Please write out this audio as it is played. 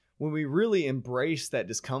when we really embrace that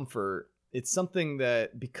discomfort, it's something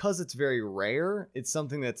that, because it's very rare, it's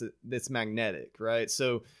something that's magnetic, right?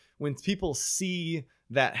 So when people see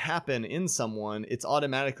that happen in someone, it's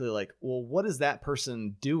automatically like, well, what is that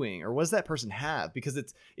person doing, or what does that person have? Because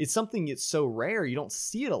it's something that's so rare, you don't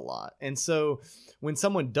see it a lot. And so when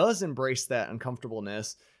someone does embrace that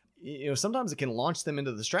uncomfortableness, sometimes it can launch them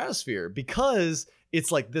into the stratosphere, because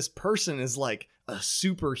it's like this person is like a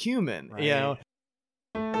superhuman, right.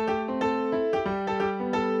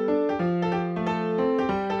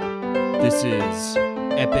 This is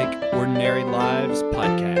Epic Ordinary Lives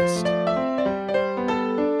Podcast.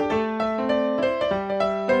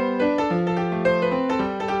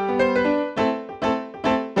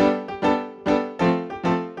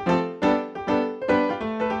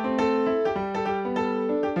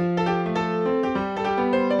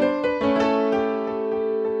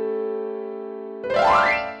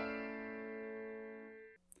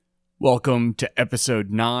 Welcome to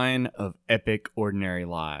episode 9 of Epic Ordinary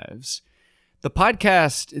Lives, the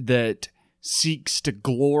podcast that seeks to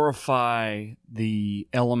glorify the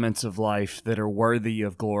elements of life that are worthy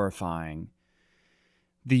of glorifying.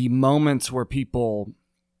 The moments where people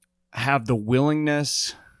have the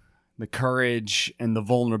willingness, the courage, and the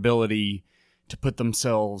vulnerability to put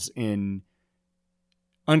themselves in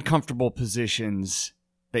uncomfortable positions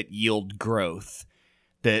that yield growth,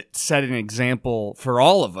 that set an example for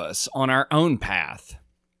all of us on our own path.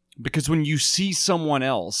 Because when you see someone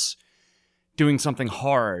else doing something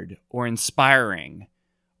hard or inspiring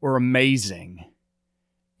or amazing,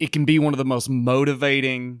 it can be one of the most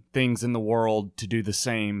motivating things in the world to do the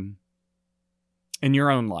same in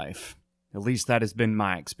your own life. At least that has been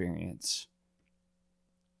my experience.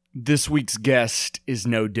 This week's guest is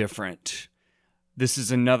no different. This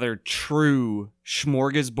is another true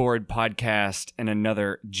smorgasbord podcast and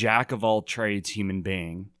another jack-of-all-trades human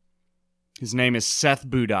being. His name is Seth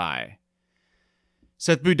Budai.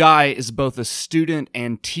 Seth Budai is both a student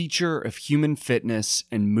and teacher of human fitness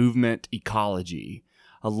and movement ecology,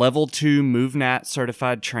 a Level 2 MovNat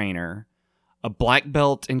certified trainer, a black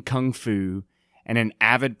belt in Kung Fu, and an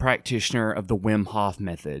avid practitioner of the Wim Hof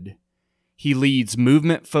method. He leads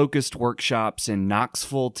movement-focused workshops in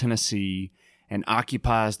Knoxville, Tennessee, and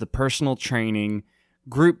occupies the personal training,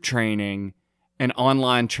 group training, and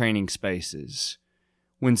online training spaces.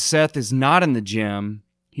 When Seth is not in the gym,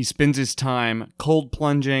 he spends his time cold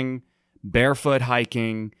plunging, barefoot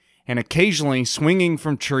hiking, and occasionally swinging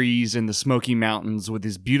from trees in the Smoky Mountains with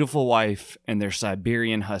his beautiful wife and their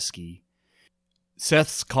Siberian husky.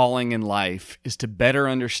 Seth's calling in life is to better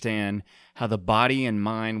understand how the body and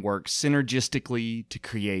mind work synergistically to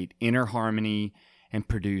create inner harmony and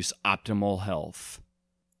produce optimal health.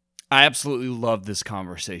 I absolutely love this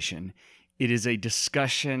conversation. It is a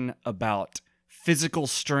discussion about physical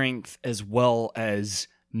strength as well as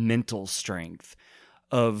mental strength,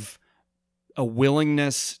 of a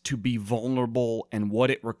willingness to be vulnerable and what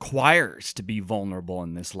it requires to be vulnerable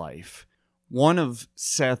in this life. One of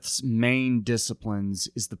Seth's main disciplines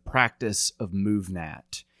is the practice of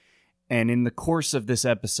MovNat. And in the course of this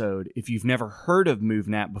episode, if you've never heard of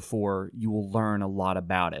MovNat before, you will learn a lot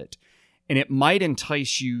about it. And it might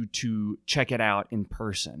entice you to check it out in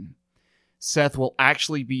person. Seth will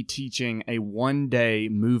actually be teaching a one-day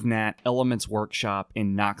MovNat Elements workshop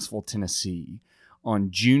in Knoxville, Tennessee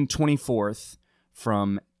on June 24th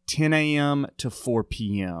from 10 a.m. to 4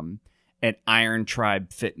 p.m. at Iron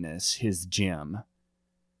Tribe Fitness, his gym.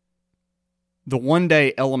 The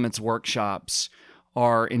one-day Elements workshops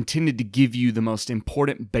are intended to give you the most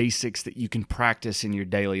important basics that you can practice in your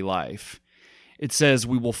daily life. It says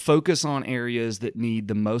we will focus on areas that need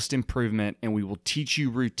the most improvement, and we will teach you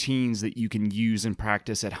routines that you can use and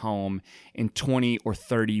practice at home in 20 or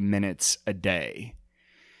 30 minutes a day.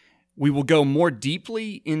 We will go more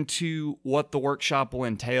deeply into what the workshop will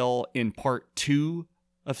entail in part 2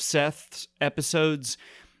 of Seth's episodes,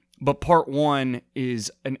 but part 1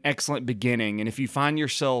 is an excellent beginning. And if you find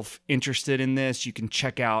yourself interested in this, you can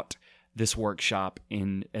check out this workshop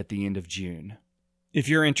at the end of June. If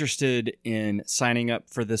you're interested in signing up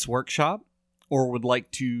for this workshop or would like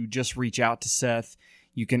to just reach out to Seth,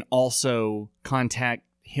 you can also contact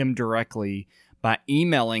him directly by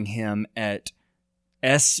emailing him at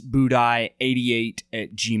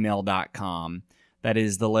sbudai88@gmail.com. That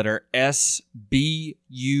is the letter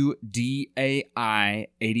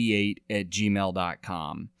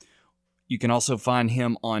SBUDAI88@gmail.com. You can also find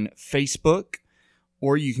him on Facebook,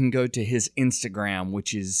 or you can go to his Instagram,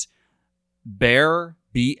 which is Bare,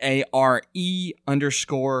 BARE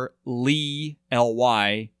 _Lee,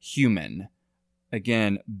 LY, human.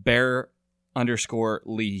 Again, Bare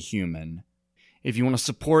 _Lee human. If you want to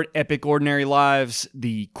support Epic Ordinary Lives,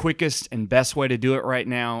 the quickest and best way to do it right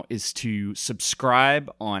now is to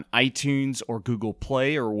subscribe on iTunes or Google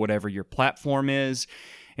Play or whatever your platform is.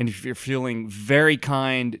 And if you're feeling very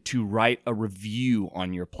kind, to write a review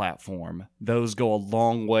on your platform. Those go a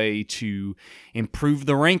long way to improve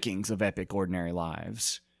the rankings of Epic Ordinary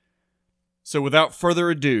Lives. So without further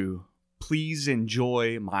ado, please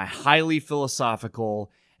enjoy my highly philosophical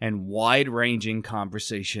and wide-ranging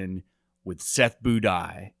conversation with Seth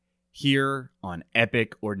Budai here on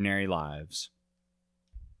Epic Ordinary Lives.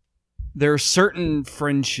 There are certain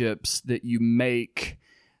friendships that you make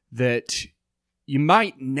that you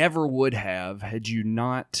might never would have had you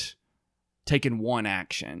not taken one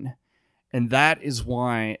action. And that is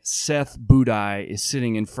why Seth Budai is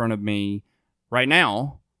sitting in front of me right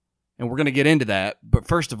now. And we're going to get into that. But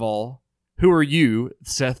first of all, who are you,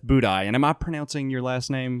 Seth Budai? And am I pronouncing your last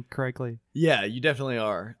name correctly? Yeah, you definitely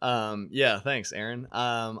are. Yeah, thanks, Aaron.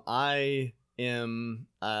 I am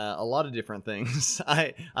a lot of different things.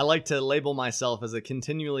 I like to label myself as a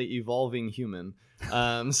continually evolving human.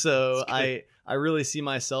 So I really see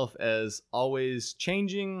myself as always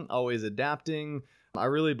changing, always adapting. I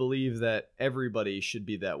really believe that everybody should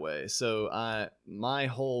be that way. So my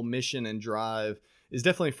whole mission and drive is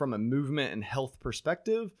definitely from a movement and health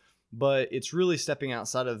perspective. But it's really stepping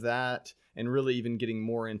outside of that and really even getting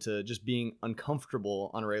more into just being uncomfortable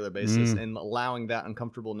on a regular basis and allowing that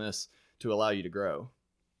uncomfortableness to allow you to grow.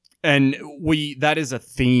 And that is a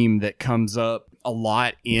theme that comes up a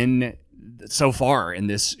lot so far in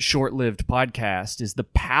this short-lived podcast, is the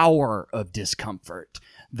power of discomfort,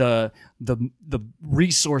 the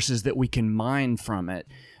resources that we can mine from it.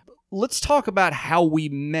 Let's talk about how we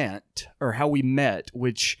met,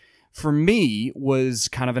 which for me was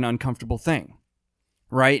kind of an uncomfortable thing,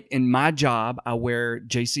 right? In my job, I wear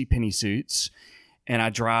JCPenney suits and I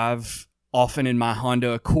drive often in my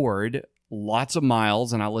Honda Accord lots of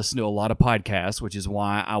miles, and I listen to a lot of podcasts, which is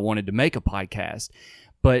why I wanted to make a podcast.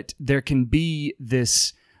 But there can be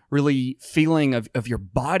this really feeling of your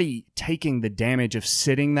body taking the damage of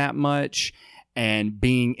sitting that much and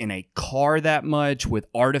being in a car that much with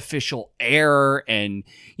artificial air. And,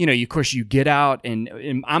 of course, you get out,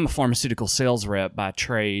 and I'm a pharmaceutical sales rep by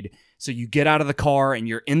trade. So you get out of the car and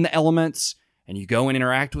you're in the elements and you go and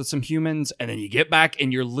interact with some humans, and then you get back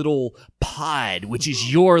in your little pod, which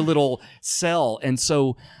is your little cell. And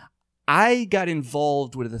so I got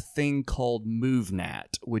involved with a thing called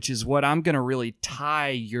MovNat, which is what I'm going to really tie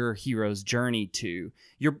your hero's journey to.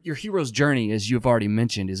 Your hero's journey, as you've already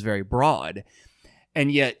mentioned, is very broad.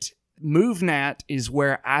 And yet, MovNat is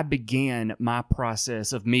where I began my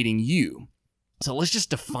process of meeting you. So let's just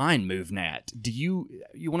define MovNat. Do you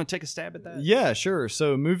want to take a stab at that? Yeah, sure.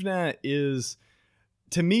 So MovNat is,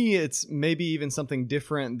 to me, it's maybe even something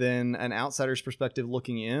different than an outsider's perspective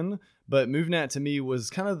looking in. But MovNat to me was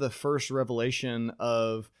kind of the first revelation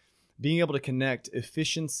of being able to connect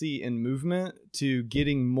efficiency in movement to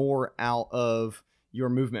getting more out of your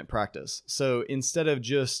movement practice. So instead of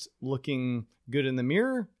just looking good in the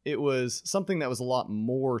mirror, it was something that was a lot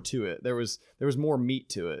more to it. There was more meat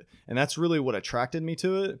to it. And that's really what attracted me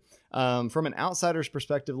to it. From an outsider's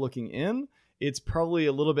perspective looking in, it's probably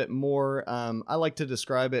a little bit more, I like to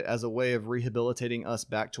describe it as a way of rehabilitating us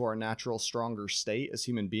back to our natural, stronger state as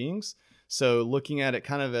human beings. So looking at it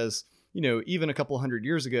kind of as, even a couple hundred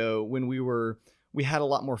years ago when we had a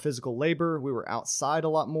lot more physical labor, we were outside a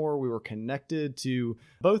lot more, we were connected to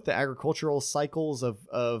both the agricultural cycles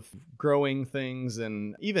of growing things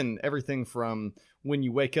and even everything from when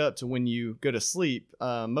you wake up to when you go to sleep.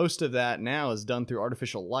 Most of that now is done through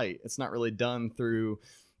artificial light. It's not really done through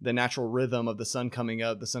the natural rhythm of the sun coming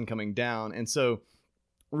up, the sun coming down. And so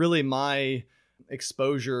really my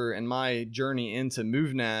exposure and my journey into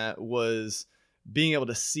MovNat was being able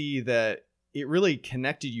to see that it really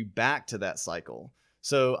connected you back to that cycle.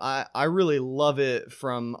 So I really love it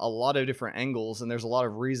from a lot of different angles, and there's a lot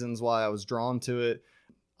of reasons why I was drawn to it.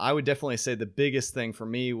 I would definitely say the biggest thing for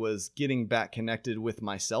me was getting back connected with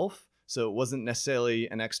myself. So it wasn't necessarily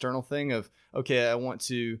an external thing of, okay, I want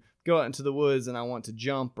to go out into the woods and I want to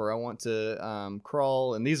jump or I want to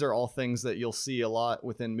crawl. And these are all things that you'll see a lot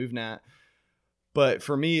within MovNat. But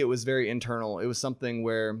for me, it was very internal. It was something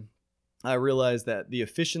where I realized that the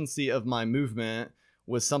efficiency of my movement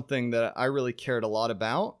was something that I really cared a lot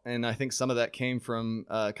about. And I think some of that came from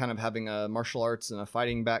kind of having a martial arts and a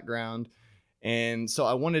fighting background. And so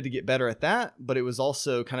I wanted to get better at that. But it was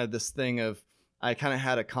also kind of this thing of, I kind of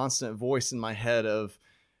had a constant voice in my head of,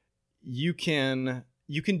 you can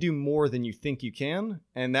do more than you think you can.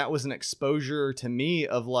 And that was an exposure to me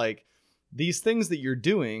of like, these things that you're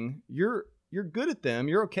doing, you're you're good at them,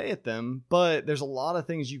 you're okay at them, but there's a lot of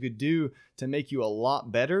things you could do to make you a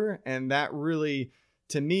lot better. And that really,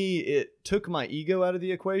 to me, it took my ego out of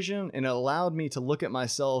the equation and it allowed me to look at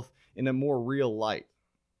myself in a more real light.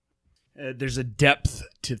 There's a depth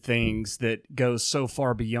to things that goes so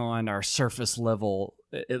far beyond our surface level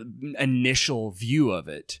initial view of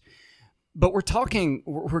it. But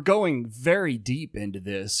we're going very deep into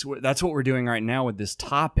this. That's what we're doing right now with this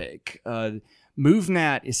topic.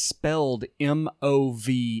 MovNat is spelled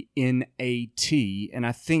MOVNAT, and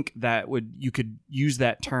I think that you could use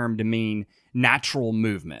that term to mean natural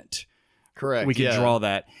movement. Correct. We could draw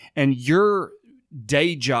that. And your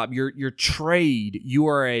day job, your trade, you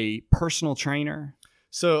are a personal trainer.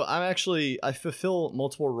 So I fulfill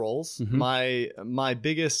multiple roles. Mm-hmm. My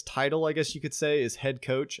biggest title, I guess you could say, is head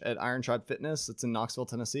coach at Iron Tribe Fitness. It's in Knoxville,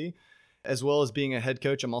 Tennessee. As well as being a head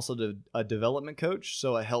coach, I'm also a development coach.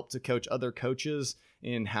 So I help to coach other coaches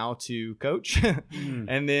in how to coach.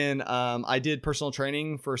 And then I did personal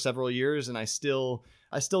training for several years, and I still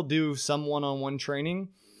do some one-on-one training.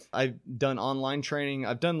 I've done online training.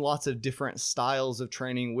 I've done lots of different styles of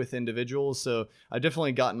training with individuals. So I've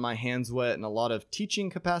definitely gotten my hands wet in a lot of teaching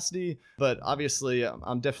capacity, but obviously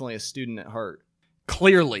I'm definitely a student at heart.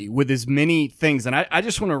 Clearly, with as many things. And I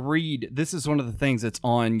just want to read, this is one of the things that's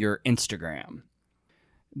on your Instagram.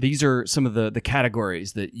 These are some of the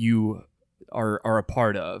categories that you are a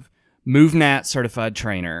part of. MovNat certified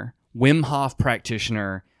trainer, Wim Hof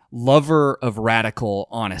practitioner, lover of radical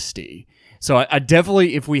honesty. So I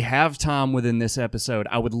definitely, if we have time within this episode,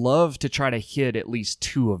 I would love to try to hit at least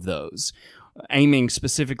two of those, aiming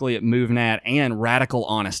specifically at MovNat and radical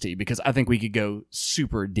honesty, because I think we could go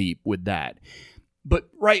super deep with that. But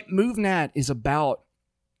right, MovNat is about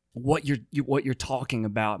what you're talking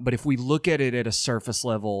about. But if we look at it at a surface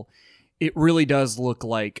level, it really does look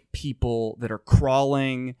like people that are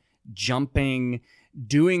crawling, jumping,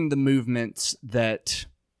 doing the movements that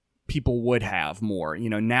people would have more.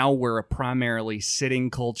 Now we're a primarily sitting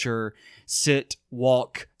culture. Sit,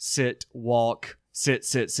 walk, sit,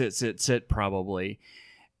 probably.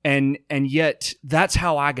 And yet that's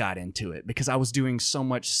how I got into it, because I was doing so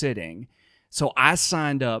much sitting. So I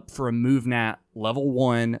signed up for a MovNat Level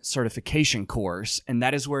 1 certification course, and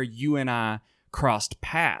that is where you and I crossed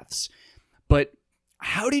paths. But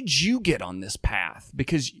how did you get on this path?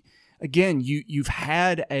 Because again, you've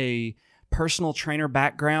had a personal trainer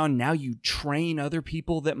background. Now you train other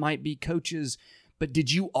people that might be coaches. But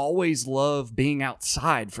did you always love being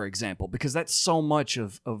outside, for example? Because that's so much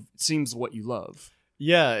of seems what you love.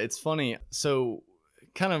 Yeah, it's funny. So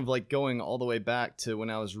kind of like going all the way back to when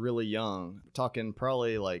I was really young, talking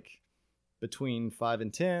probably like between 5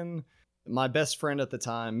 and 10. My best friend at the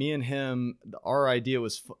time, me and him, our idea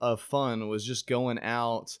of fun was just going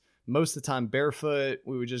out. Most of the time barefoot.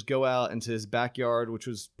 We would just go out into his backyard, which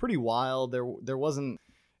was pretty wild. There wasn't,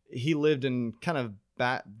 he lived in kind of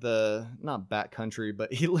not back country,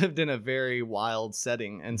 but he lived in a very wild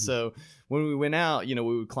setting. And so when we went out, we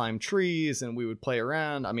would climb trees and we would play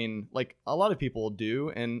around. I mean, like a lot of people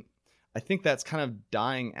do. And I think that's kind of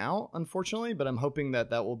dying out, unfortunately, but I'm hoping that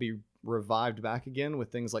will be revived back again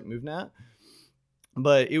with things like MovNat.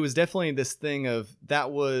 But it was definitely this thing of, that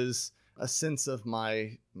was a sense of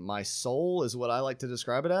my soul, is what I like to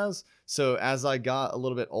describe it as. So as I got a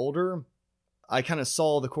little bit older, I kind of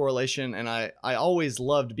saw the correlation, and I always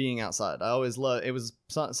loved being outside. I always loved, it was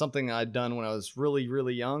something I'd done when I was really,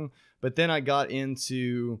 really young. But then I got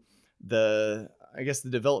into the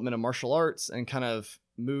development of martial arts and kind of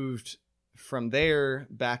moved from there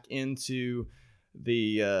back into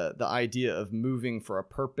the idea of moving for a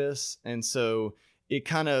purpose. And so it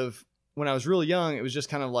kind of, when I was really young, it was just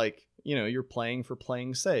kind of like, you're playing for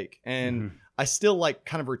playing's sake. And I still like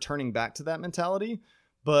kind of returning back to that mentality,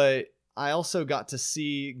 but I also got to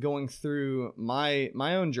see, going through my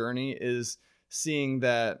own journey, is seeing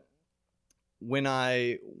that when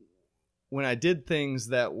I did things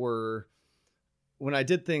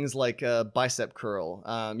like a bicep curl,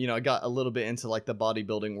 I got a little bit into like the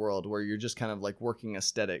bodybuilding world where you're just kind of like working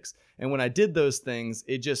aesthetics. And when I did those things,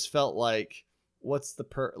 it just felt like,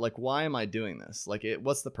 why am I doing this?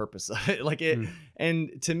 What's the purpose of it?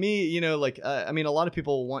 And to me, a lot of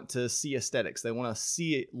people want to see aesthetics. They want to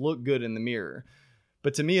see it look good in the mirror.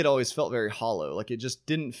 But to me, it always felt very hollow. Like, it just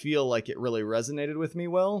didn't feel like it really resonated with me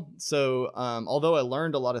well. So although I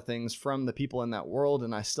learned a lot of things from the people in that world,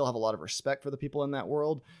 and I still have a lot of respect for the people in that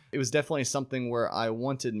world, it was definitely something where I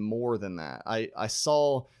wanted more than that. I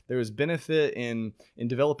saw there was benefit in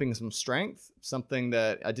developing some strength, something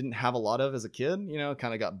that I didn't have a lot of as a kid.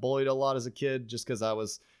 Kind of got bullied a lot as a kid just because I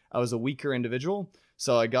was a weaker individual.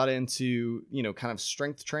 So I got into, kind of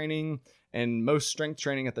strength training. And most strength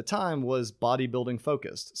training at the time was bodybuilding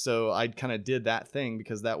focused. So I kind of did that thing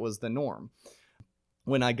because that was the norm.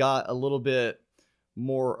 When I got a little bit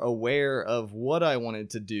more aware of what I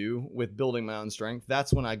wanted to do with building my own strength,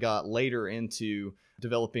 that's when I got later into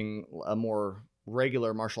developing a more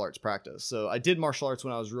regular martial arts practice. So I did martial arts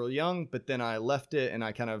when I was real young, but then I left it and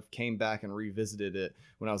I kind of came back and revisited it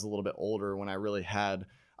when I was a little bit older, when I really had,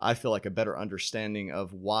 I feel like, a better understanding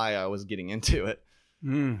of why I was getting into it.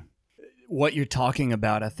 What you're talking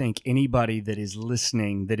about, I think anybody that is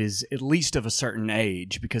listening that is at least of a certain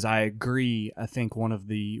age, because I agree, I think one of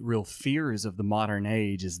the real fears of the modern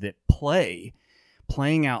age is that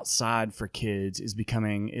playing outside for kids is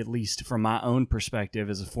becoming, at least from my own perspective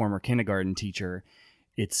as a former kindergarten teacher,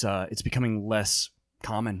 it's becoming less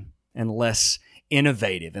common and less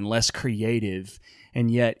innovative and less creative. And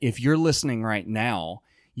yet, if you're listening right now,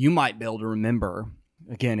 you might be able to remember,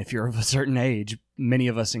 again, if you're of a certain age, many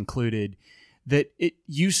of us included, that it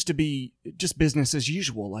used to be just business as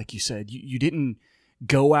usual. Like you said, you didn't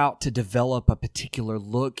go out to develop a particular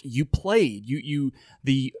look. You played.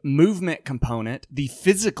 The movement component, the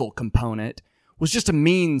physical component, was just a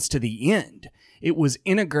means to the end. It was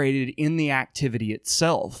integrated in the activity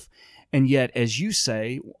itself. And yet, as you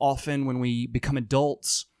say, often when we become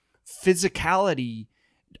adults, physicality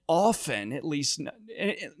often, at least,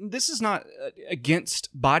 this is not against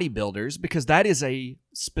bodybuilders, because that is a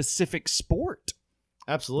specific sport.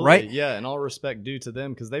 Absolutely. Right? Yeah. And all respect due to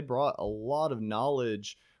them, because they brought a lot of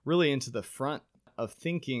knowledge really into the front of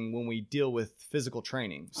thinking when we deal with physical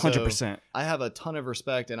training. So 100%. I have a ton of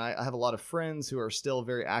respect, and I have a lot of friends who are still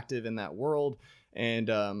very active in that world. And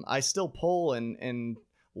I still pull and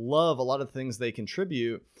love a lot of things they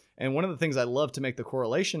contribute. And one of the things I love to make the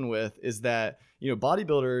correlation with is that,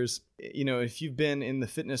 bodybuilders, if you've been in the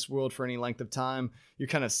fitness world for any length of time, you're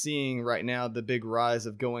kind of seeing right now the big rise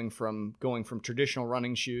of going from traditional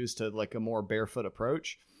running shoes to like a more barefoot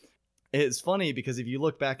approach. It's funny because if you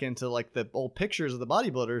look back into like the old pictures of the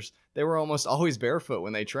bodybuilders, they were almost always barefoot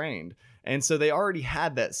when they trained. And so they already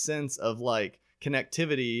had that sense of like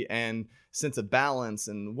connectivity and sense of balance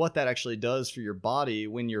and what that actually does for your body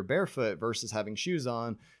when you're barefoot versus having shoes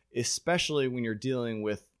on, especially when you're dealing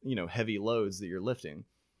with, heavy loads that you're lifting.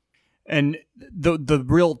 And the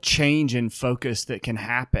real change in focus that can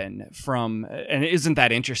happen from, and isn't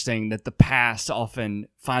that interesting that the past often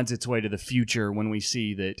finds its way to the future when we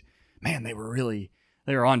see that, man, they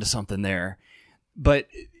were onto something there. But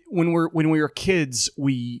when we were kids,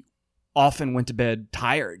 we often went to bed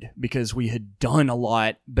tired because we had done a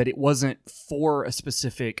lot, but it wasn't for a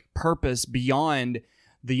specific purpose beyond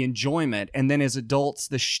the enjoyment. And then as adults,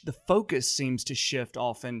 the focus seems to shift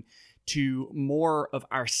often to more of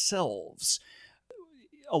ourselves.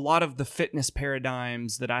 A lot of the fitness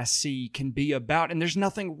paradigms that I see can be about, and there's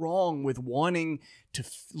nothing wrong with wanting to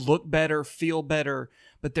look better, feel better,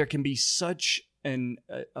 but there can be such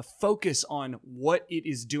a focus on what it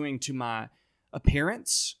is doing to my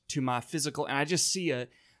appearance, to my physical. And I just see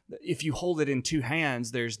if you hold it in two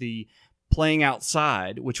hands, there's the playing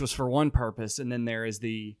outside, which was for one purpose, and then there is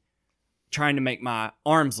the trying to make my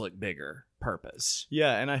arms look bigger purpose.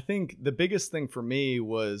 Yeah, and I think the biggest thing for me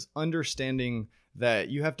was understanding that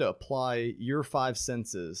you have to apply your five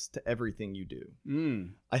senses to everything you do.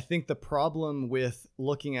 I think the problem with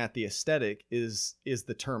looking at the aesthetic is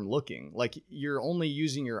the term looking. Like you're only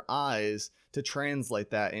using your eyes to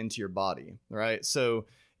translate that into your body, right? So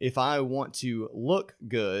if I want to look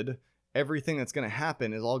good, everything that's going to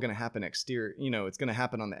happen is all going to happen exterior. It's going to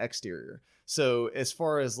happen on the exterior. So as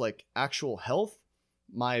far as like actual health,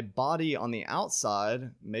 my body on the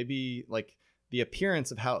outside, maybe like the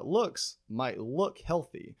appearance of how it looks might look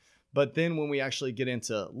healthy. But then when we actually get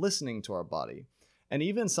into listening to our body, and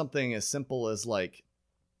even something as simple as like,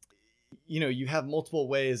 you have multiple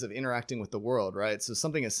ways of interacting with the world, right? So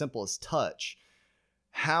something as simple as touch,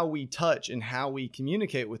 how we touch and how we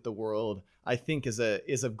communicate with the world, I think is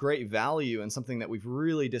of great value and something that we've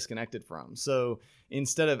really disconnected from. So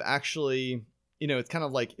instead of actually, it's kind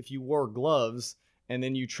of like if you wore gloves and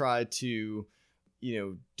then you try to,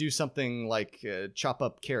 do something like chop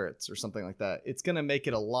up carrots or something like that, it's going to make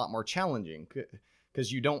it a lot more challenging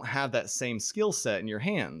because you don't have that same skill set in your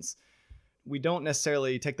hands. We don't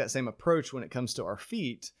necessarily take that same approach when it comes to our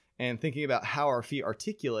feet and thinking about how our feet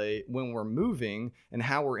articulate when we're moving and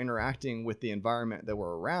how we're interacting with the environment that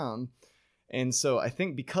we're around. And so I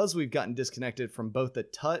think because we've gotten disconnected from both the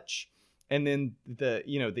touch and then the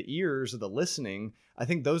ears or the listening, I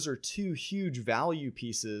think those are two huge value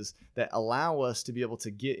pieces that allow us to be able to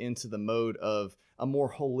get into the mode of a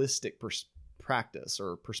more holistic practice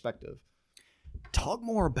or perspective. Talk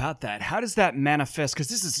more about that. How does that manifest? Because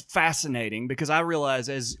this is fascinating, because I realize,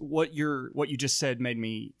 as what you just said made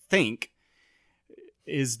me think,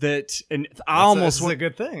 is that, and I almost this is a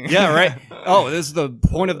good thing. Yeah, right. Oh, this is the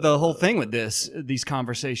point of the whole thing with these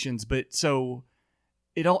conversations. But so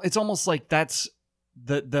it's almost like that's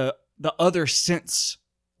the other sense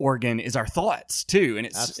organ is our thoughts too. And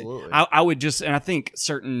it's absolutely, I would just, and I think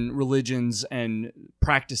certain religions and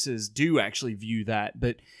practices do actually view that.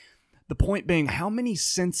 But the point being, how many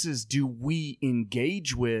senses do we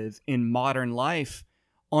engage with in modern life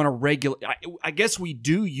on a regular? I guess we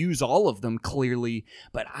do use all of them clearly,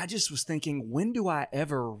 but I just was thinking, when do I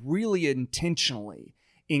ever really intentionally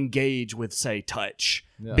engage with, say, touch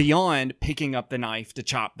beyond picking up the knife to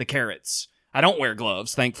chop the carrots? I don't wear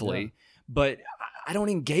gloves, thankfully, but I don't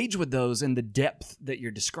engage with those in the depth that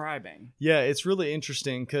you're describing. Yeah, it's really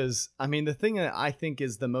interesting because, I mean, the thing that I think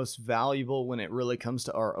is the most valuable when it really comes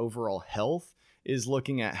to our overall health is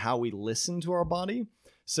looking at how we listen to our body.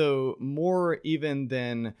 So more even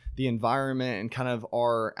than the environment and kind of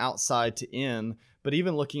our outside to in, but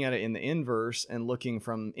even looking at it in the inverse and looking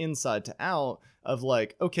from inside to out of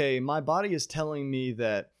like, okay, my body is telling me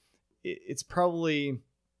that it's probably...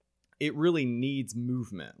 it really needs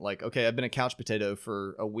movement. Like, okay, I've been a couch potato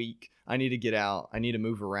for a week. I need to get out. I need to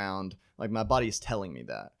move around. Like, my body is telling me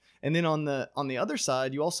that. And then on the other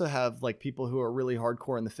side, you also have like people who are really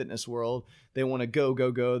hardcore in the fitness world. They want to go.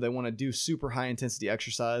 They want to do super high intensity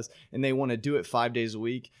exercise, and they want to do it 5 days a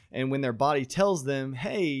week. And when their body tells them,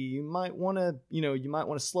 hey, you might want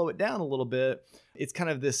to slow it down a little bit, it's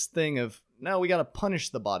kind of this thing of, no, we got to punish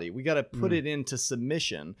the body. We got to put it into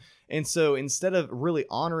submission. And so instead of really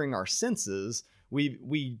honoring our senses,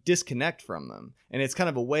 we disconnect from them. And it's kind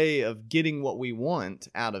of a way of getting what we want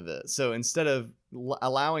out of it. So instead of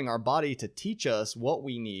allowing our body to teach us what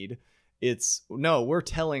we need, we're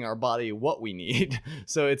telling our body what we need.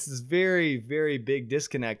 So it's this very, very big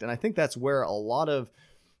disconnect. And I think that's where a lot of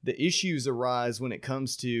the issues arise when it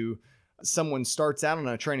comes to someone starts out on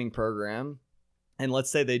a training program, and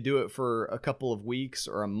let's say they do it for a couple of weeks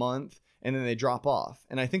or a month, and then they drop off.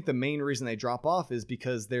 And I think the main reason they drop off is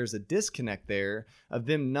because there's a disconnect there of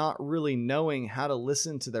them not really knowing how to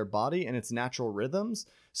listen to their body and its natural rhythms.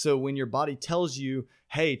 So when your body tells you,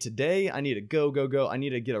 hey, today I need to go, I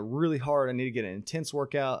need to get a really hard, I need to get an intense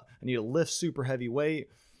workout, I need to lift super heavy weight.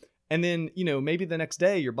 And then, maybe the next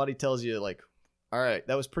day your body tells you like, all right,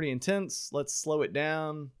 that was pretty intense. Let's slow it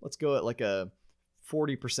down. Let's go at like a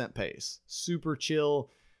 40% pace, super chill,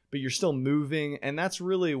 but you're still moving. And that's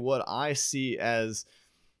really what I see as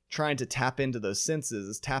trying to tap into those senses,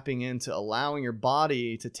 is tapping into allowing your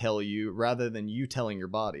body to tell you rather than you telling your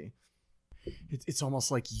body. It's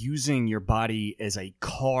almost like using your body as a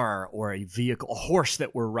car or a vehicle, a horse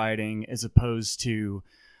that we're riding, as opposed to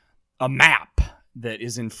a map that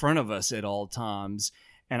is in front of us at all times.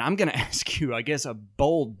 And I'm going to ask you, I guess, a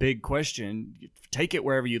bold, big question. Take it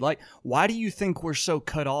wherever you'd like. Why do you think we're so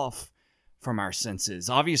cut off from our senses?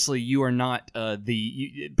 Obviously, you are not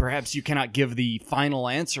perhaps you cannot give the final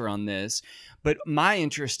answer on this, but my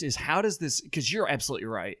interest is, how does this, because you're absolutely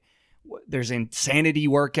right. There's insanity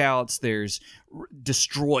workouts. There's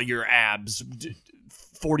destroy your abs,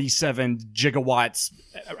 47 gigawatts,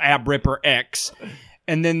 ab ripper X.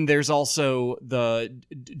 And then there's also the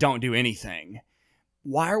don't do anything.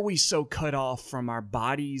 Why are we so cut off from our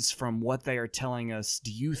bodies, from what they are telling us, do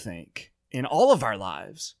you think, in all of our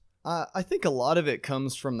lives? I think a lot of it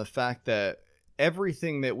comes from the fact that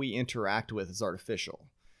everything that we interact with is artificial.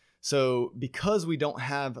 So because we don't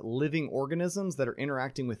have living organisms that are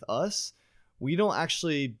interacting with us, we don't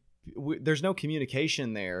actually, there's no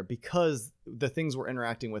communication there because the things we're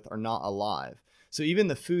interacting with are not alive. So even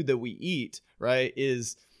the food that we eat, right,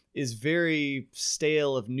 is very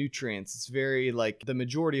stale of nutrients. It's very like the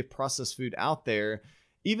majority of processed food out there.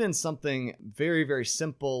 Even something very, very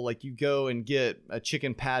simple, like you go and get a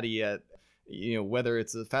chicken patty at, whether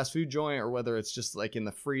it's a fast food joint or whether it's just like in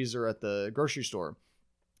the freezer at the grocery store.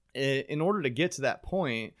 In order to get to that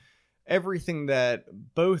point, everything that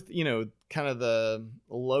both, kind of the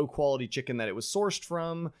low quality chicken that it was sourced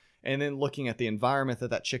from, and then looking at the environment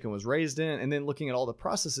that chicken was raised in, and then looking at all the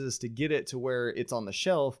processes to get it to where it's on the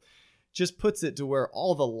shelf, just puts it to where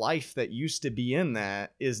all the life that used to be in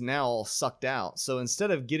that is now all sucked out. So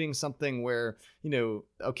instead of getting something where,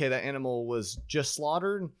 okay, that animal was just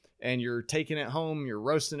slaughtered and you're taking it home, you're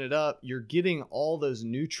roasting it up, you're getting all those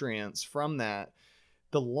nutrients from that.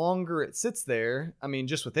 The longer it sits there, I mean,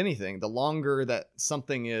 just with anything, the longer that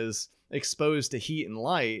something is exposed to heat and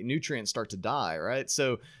light, nutrients start to die, right?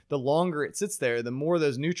 So the longer it sits there, the more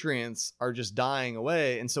those nutrients are just dying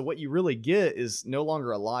away. And so what you really get is no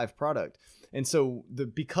longer a live product. And so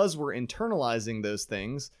because we're internalizing those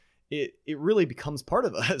things, it really becomes part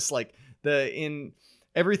of us. Like in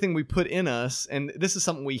everything we put in us, and this is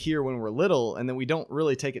something we hear when we're little and then we don't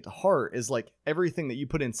really take it to heart, is like everything that you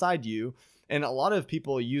put inside you. And a lot of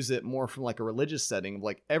people use it more from like a religious setting,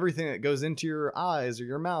 like everything that goes into your eyes or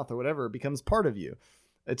your mouth or whatever becomes part of you.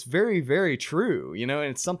 It's very, very true, and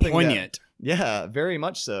it's something poignant. Yeah, very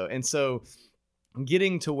much so. And so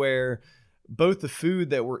getting to where both the food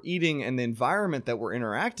that we're eating and the environment that we're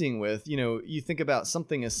interacting with, you think about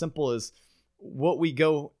something as simple as what we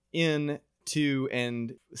go in to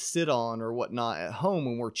and sit on or whatnot at home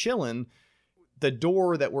when we're chilling, the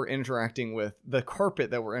door that we're interacting with, the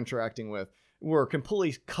carpet that we're interacting with, we're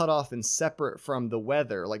completely cut off and separate from the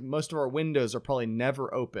weather. Like most of our windows are probably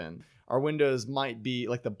never open. Our windows might be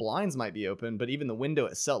like the blinds might be open, but even the window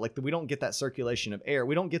itself, like we don't get that circulation of air.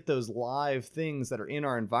 We don't get those live things that are in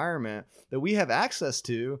our environment that we have access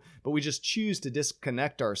to, but we just choose to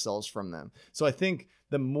disconnect ourselves from them. So I think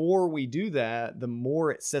the more we do that, the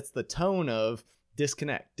more it sets the tone of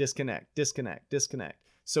disconnect, disconnect, disconnect, disconnect.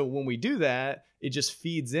 So when we do that, it just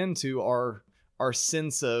feeds into our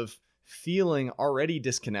sense of feeling already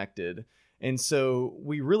disconnected. And so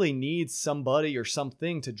we really need somebody or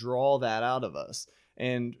something to draw that out of us.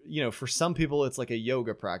 And, for some people, it's like a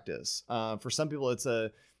yoga practice. For some people, it's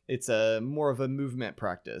a more of a movement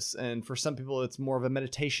practice. And for some people, it's more of a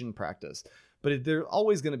meditation practice. But there's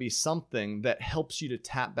always going to be something that helps you to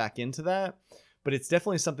tap back into that. But it's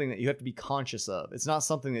definitely something that you have to be conscious of. It's not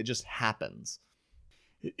something that just happens.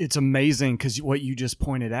 It's amazing because what you just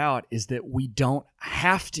pointed out is that we don't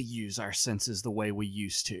have to use our senses the way we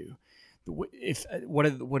used to. What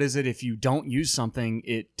is it? If you don't use something,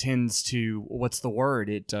 it tends to, what's the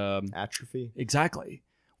word? Atrophy. Exactly.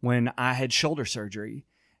 When I had shoulder surgery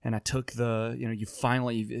and I took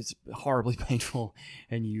it's horribly painful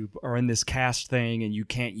and you are in this cast thing and you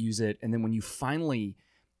can't use it. And then when you finally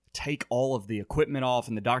take all of the equipment off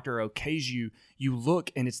and the doctor okays you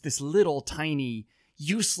look and it's this little tiny,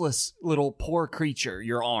 useless little poor creature,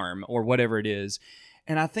 your arm or whatever it is.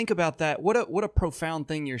 And I think about that. What a profound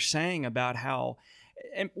thing you're saying about how,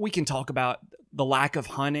 and we can talk about the lack of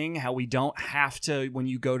hunting, how we don't have to, when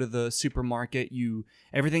you go to the supermarket,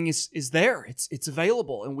 everything is there. It's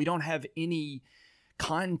available. And we don't have any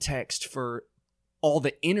context for all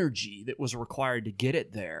the energy that was required to get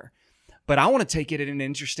it there. But I want to take it in an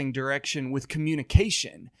interesting direction with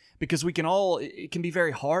communication, because it can be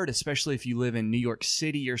very hard, especially if you live in New York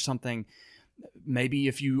City or something. Maybe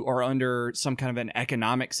if you are under some kind of an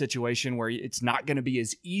economic situation where it's not going to be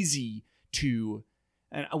as easy to,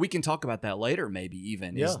 and we can talk about that later, maybe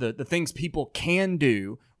even, is the things people can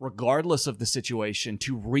do regardless of the situation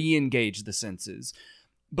to re-engage the senses.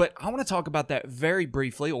 But I want to talk about that very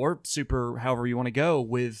briefly, or however you want to go,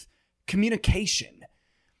 with communication.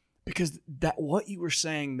 Because what you were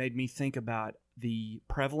saying made me think about the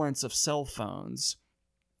prevalence of cell phones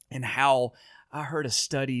and how I heard a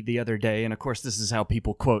study the other day, and of course this is how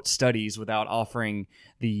people quote studies without offering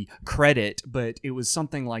the credit, but it was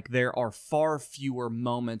something like there are far fewer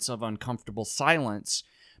moments of uncomfortable silence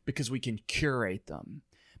because we can curate them,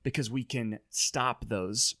 because we can stop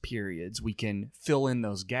those periods, we can fill in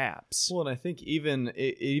those gaps. Well, and I think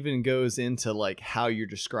it even goes into like how you're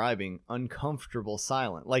describing uncomfortable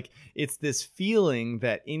silence. Like it's this feeling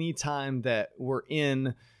that anytime that we're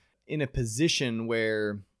in a position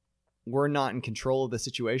where we're not in control of the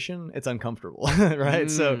situation, it's uncomfortable, right?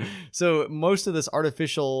 So most of this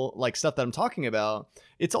artificial like stuff that I'm talking about,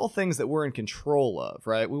 it's all things that we're in control of,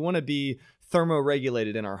 right? We want to be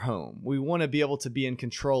thermoregulated in our home. We want to be able to be in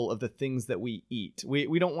control of the things that we eat.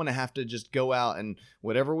 We don't want to have to just go out and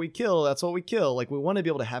whatever we kill, that's what we kill. Like we want to be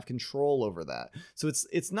able to have control over that. So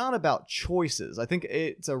it's not about choices. I think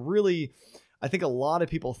a lot of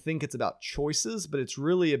people think it's about choices, but it's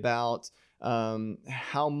really about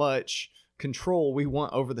how much control we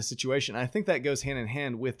want over the situation. I think that goes hand in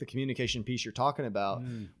hand with the communication piece you're talking about,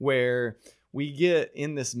 where we get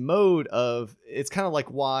in this mode of, it's kind of like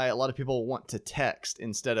why a lot of people want to text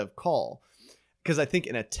instead of call. Because I think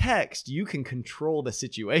in a text, you can control the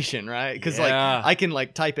situation, right? Because like I can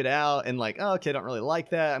like type it out and like, oh, okay, I don't really like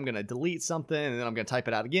that. I'm going to delete something and then I'm going to type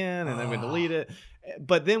it out again and then I'm going to delete it.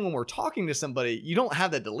 But then when we're talking to somebody, you don't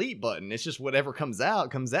have the delete button. It's just whatever comes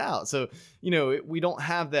out, comes out. So, we don't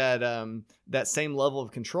have that same level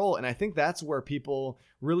of control. And I think that's where people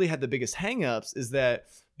really had the biggest hangups, is that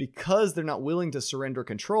because they're not willing to surrender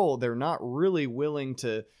control, they're not really willing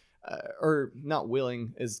to, or not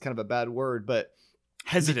willing is kind of a bad word, but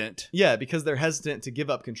hesitant. Yeah, because they're hesitant to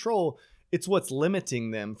give up control. It's what's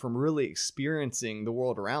limiting them from really experiencing the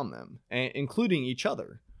world around them, including each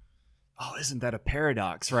other. oh, isn't that a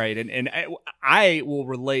paradox, right? And I will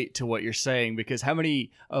relate to what you're saying, because how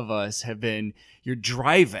many of us have been, you're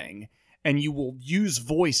driving and you will use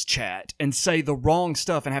voice chat and say the wrong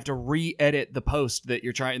stuff and have to re-edit the post that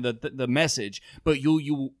you're trying, the message, but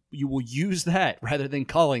you will use that rather than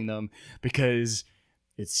calling them because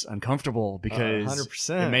it's uncomfortable, because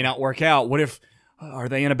 100%. it may not work out. What if, are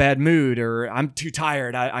they in a bad mood, or I'm too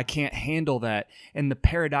tired, I can't handle that? And the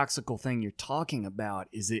paradoxical thing you're talking about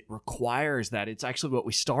is it requires that. It's actually what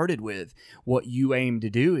we started with. What you aim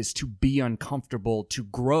to do is to be uncomfortable, to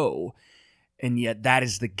grow. And yet that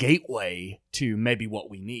is the gateway to maybe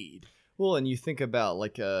what we need. Well, and you think about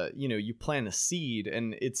like, you plant a seed,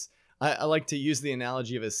 and I like to use the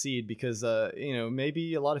analogy of a seed because,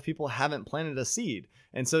 maybe a lot of people haven't planted a seed.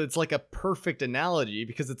 And so it's like a perfect analogy,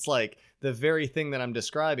 because it's like the very thing that I'm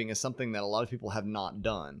describing is something that a lot of people have not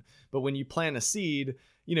done. But when you plant a seed,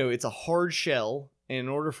 it's a hard shell. And in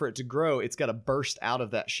order for it to grow, it's got to burst out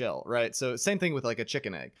of that shell, right? So same thing with like a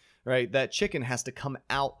chicken egg, right? That chicken has to come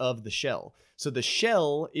out of the shell. So the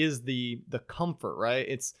shell is the comfort, right?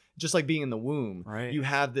 It's just like being in the womb. Right. You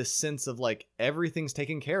have this sense of like everything's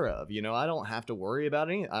taken care of. I don't have to worry about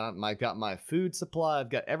anything. I've got my food supply. I've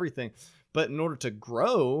got everything. But in order to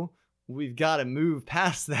grow, we've got to move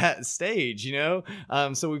past that stage,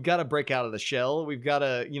 So we've got to break out of the shell. We've got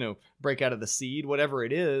to, break out of the seed, whatever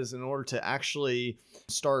it is, in order to actually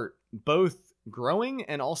start both growing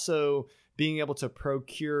and also being able to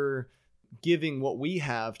procure giving what we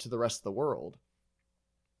have to the rest of the world.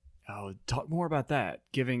 Oh, talk more about that.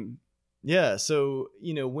 Giving. Yeah. So,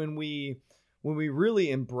 when we really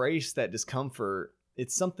embrace that discomfort,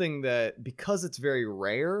 it's something that, because it's very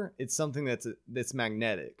rare, it's something that's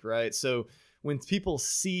magnetic, right? So when people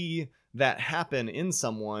see that happen in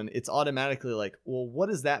someone, it's automatically like, well, what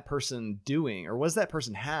is that person doing, or what does that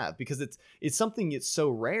person have? Because it's something that's so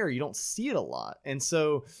rare, you don't see it a lot. And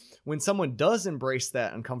so when someone does embrace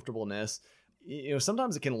that uncomfortableness,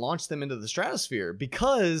 sometimes it can launch them into the stratosphere,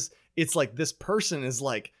 because it's like this person is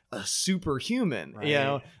like a superhuman.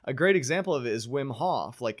 Right. A great example of it is Wim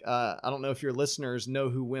Hof. Like, I don't know if your listeners know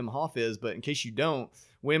who Wim Hof is, but in case you don't,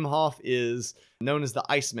 Wim Hof is known as the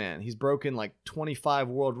Iceman. He's broken like 25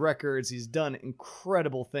 world records. He's done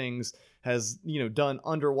incredible things, has, done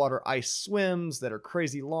underwater ice swims that are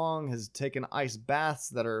crazy long, has taken ice baths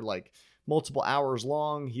that are like multiple hours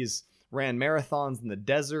long. He's ran marathons in the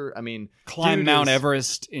desert. I mean, climbed Mount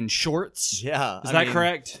Everest in shorts. Yeah. Is that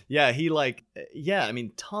correct? Yeah.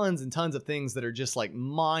 Tons and tons of things that are just like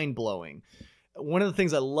mind blowing. One of the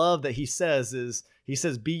things I love that he says is,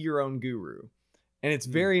 be your own guru. And it's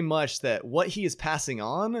very much that what he is passing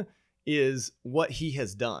on is what he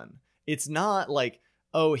has done. It's not like,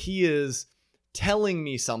 oh, he is telling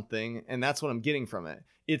me something and that's what I'm getting from it.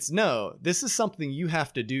 It's no, this is something you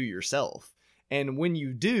have to do yourself. And when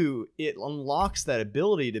you do, it unlocks that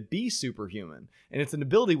ability to be superhuman. And it's an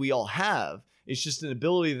ability we all have. It's just an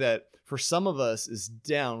ability that for some of us is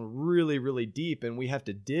down really, really deep, and we have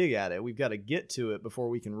to dig at it. We've got to get to it before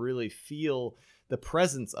we can really feel the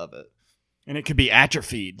presence of it. And it could be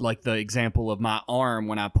atrophied, like the example of my arm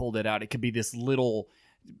when I pulled it out. It could be this little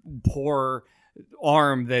poor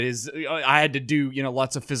arm that is, I had to do,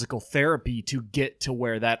 lots of physical therapy to get to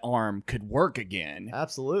where that arm could work again.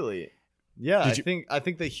 Absolutely. Yeah, I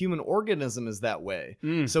think the human organism is that way.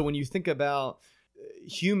 So when you think about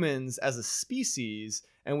humans as a species,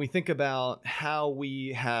 and we think about how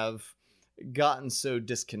we have gotten so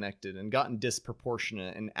disconnected and gotten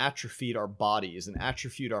disproportionate and atrophied our bodies and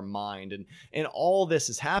atrophied our mind, and all this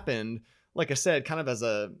has happened, like I said, kind of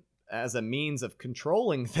as a means of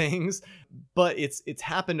controlling things, but it's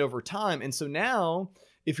happened over time. And so now,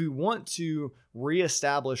 if we want to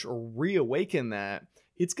reestablish or reawaken that,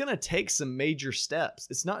 it's going to take some major steps.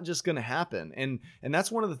 It's not just going to happen. And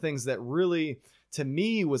that's one of the things that really, to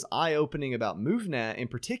me, was eye-opening about MoveNat in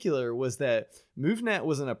particular, was that MoveNat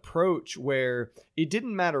was an approach where it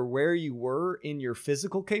didn't matter where you were in your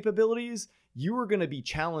physical capabilities, you were going to be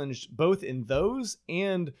challenged both in those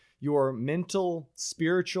and your mental,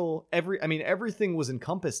 spiritual, everything was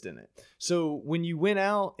encompassed in it. So when you went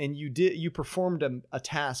out and you performed a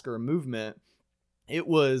task or a movement, it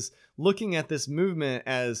was looking at this movement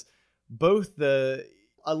as both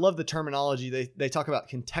I love the terminology. They talk about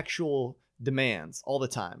contextual demands all the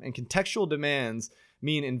time. And contextual demands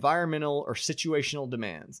mean environmental or situational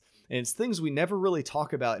demands. And it's things we never really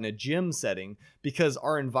talk about in a gym setting because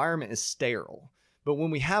our environment is sterile. But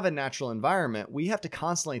when we have a natural environment, we have to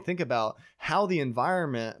constantly think about how the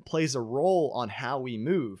environment plays a role on how we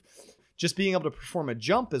move. Just being able to perform a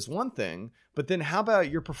jump is one thing, but then how about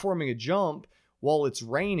you're performing a jump while it's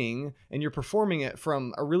raining and you're performing it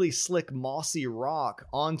from a really slick mossy rock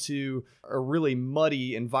onto a really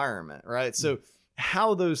muddy environment, right? So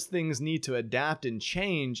how those things need to adapt and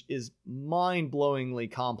change is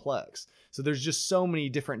mind-blowingly complex. So there's just so many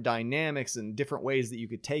different dynamics and different ways that you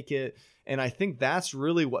could take it. And I think that's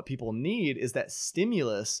really what people need, is that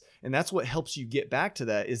stimulus. And that's what helps you get back to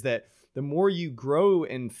that, is that the more you grow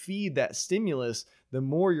and feed that stimulus, the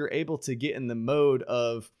more you're able to get in the mode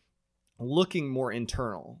of looking more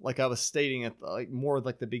internal. Like I was stating at more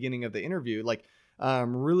like the beginning of the interview, like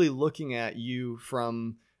really looking at you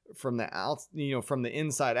from the out, from the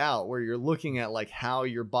inside out, where you're looking at like how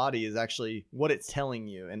your body is actually, what it's telling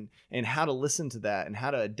you, and how to listen to that and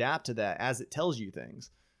how to adapt to that as it tells you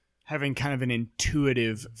things. Having kind of an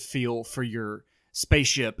intuitive feel for your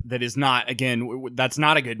spaceship that is not, again, that's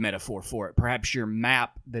not a good metaphor for it. Perhaps your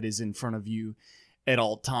map that is in front of you at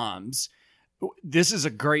all times. This is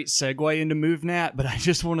a great segue into MovNat, but I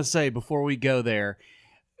just want to say before we go there,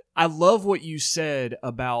 I love what you said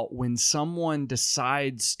about when someone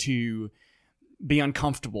decides to be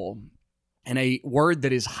uncomfortable, and a word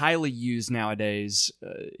that is highly used nowadays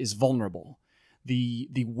is vulnerable.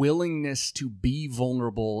 The willingness to be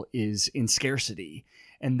vulnerable is in scarcity.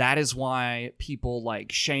 And that is why people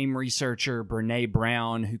like shame researcher Brene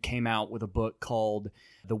Brown, who came out with a book called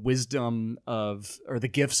The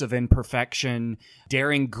Gifts of Imperfection,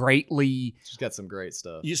 Daring Greatly. She's got some great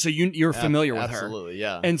stuff. So you're familiar with her. Absolutely,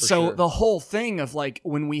 yeah. And so sure. The whole thing of like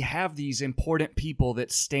when we have these important people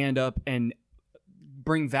that stand up and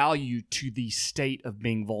bring value to the state of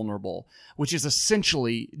being vulnerable, which is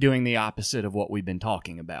essentially doing the opposite of what we've been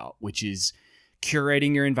talking about, which is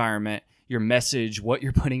curating your environment, your message, what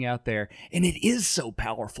you're putting out there. And it is so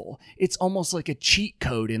powerful. It's almost like a cheat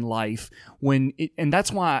code in life and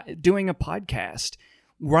that's why doing a podcast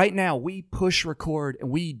right now, we push record and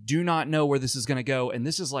we do not know where this is going to go. And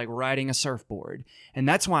this is like riding a surfboard. And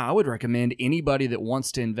that's why I would recommend anybody that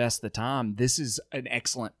wants to invest the time, this is an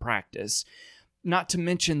excellent practice. Not to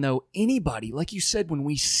mention, though, anybody, like you said, when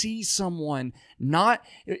we see someone I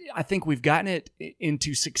think we've gotten it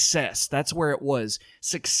into success. That's where it was.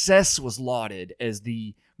 Success was lauded as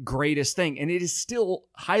the greatest thing, and it is still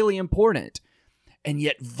highly important. And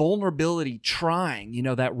yet vulnerability, trying,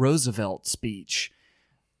 that Roosevelt speech,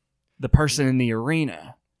 the person in the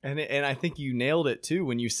arena. And I think you nailed it, too,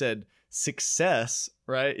 when you said success,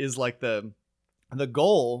 right, is like the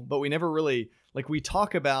goal, but we never really, like we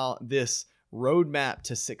talk about this roadmap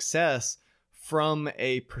to success from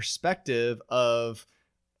a perspective of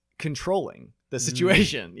controlling the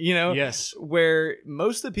situation, Yes. Where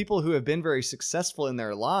most of the people who have been very successful in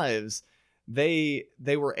their lives, they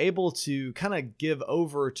were able to kind of give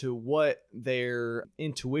over to what their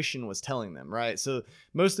intuition was telling them, right? So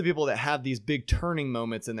most of the people that have these big turning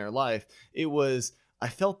moments in their life, it was, I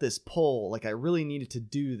felt this pull, like I really needed to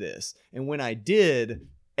do this. And when I did,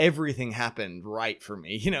 everything happened right for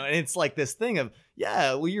me, and it's like this thing of,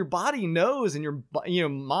 your body knows, and your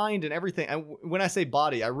mind and everything. And when I say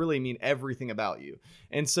body, I really mean everything about you.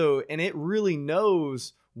 And so, and it really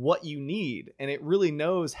knows what you need, and it really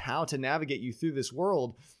knows how to navigate you through this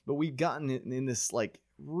world. But we've gotten in this like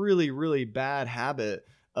really, really bad habit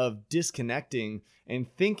of disconnecting and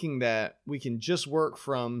thinking that we can just work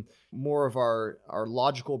from more of our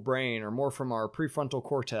logical brain or more from our prefrontal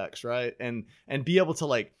cortex, right? And be able to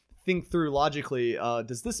like think through logically,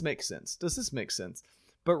 does this make sense? Does this make sense?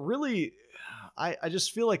 But really, I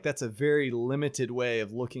just feel like that's a very limited way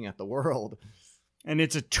of looking at the world. And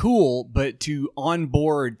it's a tool, but to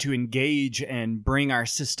onboard, to engage and bring our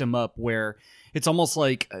system up where it's almost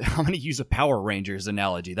like, I'm going to use a Power Rangers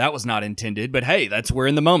analogy. That was not intended, but hey, we're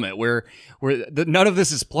in the moment where none of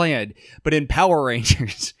this is planned. But in Power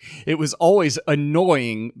Rangers, it was always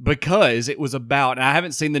annoying because it was about, and I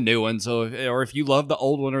haven't seen the new one, or if you love the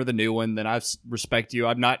old one or the new one, then I respect you.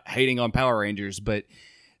 I'm not hating on Power Rangers, but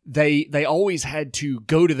they always had to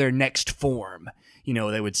go to their next form.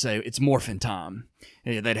 They would say, it's morphin' time.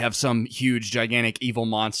 They'd have some huge, gigantic, evil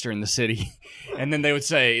monster in the city. And then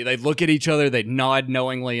they'd look at each other, they'd nod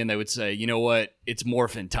knowingly, and they would say, you know what? It's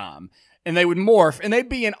morphin' time. And they would morph, and they'd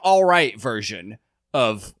be an all right version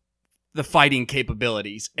of the fighting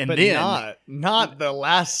capabilities. And but then not the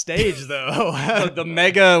last stage, though. The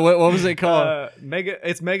mega, what was it called?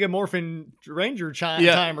 It's Mega Morphin Ranger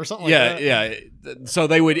time or something like that. Yeah. So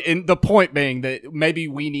they would, the point being that maybe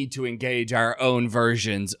we need to engage our own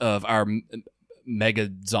versions of our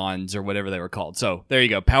Megazons or whatever they were called. So there you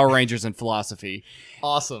go. Power Rangers and philosophy.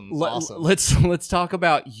 Awesome. Let's talk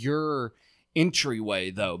about your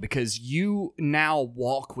entryway, though, because you now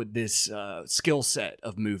walk with this skill set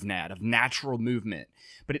of MovNat, of natural movement.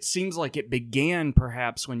 But it seems like it began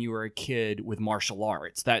perhaps when you were a kid with martial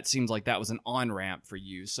arts. That seems like that was an on-ramp for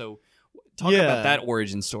you. So talk about that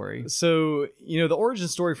origin story. So, the origin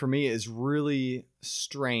story for me is really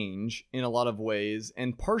strange in a lot of ways,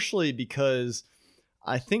 and partially because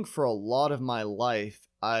I think for a lot of my life,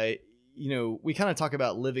 we kind of talk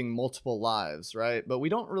about living multiple lives, right? But we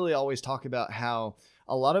don't really always talk about how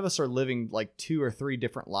a lot of us are living like 2 or 3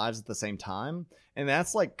 different lives at the same time. And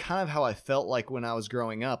that's like kind of how I felt like when I was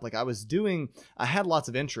growing up. Like I had lots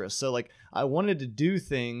of interests. So like I wanted to do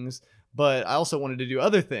things, but I also wanted to do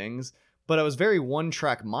other things. But I was very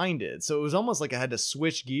one-track minded. So it was almost like I had to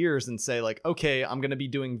switch gears and say like, okay, I'm going to be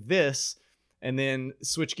doing this, and then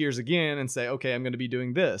switch gears again and say, okay, I'm going to be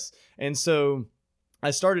doing this. And so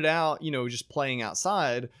I started out, just playing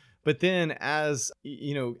outside. But then as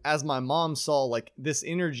my mom saw like this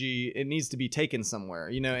energy, it needs to be taken somewhere,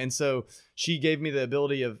 and so she gave me the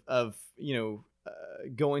ability of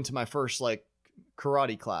going to my first like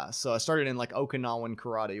karate class. So I started in like Okinawan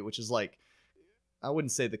karate, which is like, I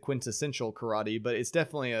wouldn't say the quintessential karate, but it's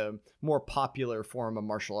definitely a more popular form of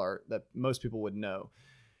martial art that most people would know.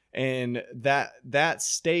 And that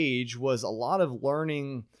stage was a lot of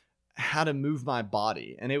learning how to move my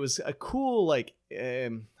body. And it was a cool, like, I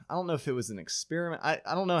don't know if it was an experiment.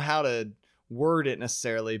 I don't know how to word it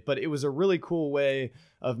necessarily, but it was a really cool way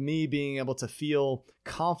of me being able to feel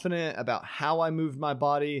confident about how I moved my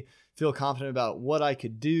body, feel confident about what I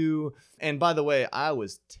could do. And by the way, I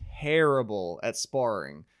was terrible at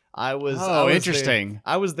sparring. I was interesting.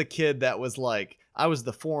 I was the kid that was like, I was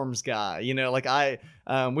the forms guy,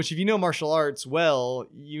 which if you know martial arts well,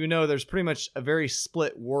 there's pretty much a very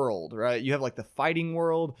split world, right? You have like the fighting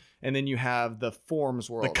world, and then you have the forms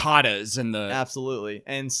world. The katas and the... Absolutely.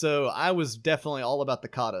 And so I was definitely all about the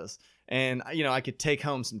katas. And, I could take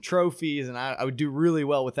home some trophies, and I would do really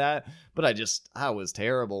well with that. But I was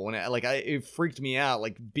terrible when it freaked me out,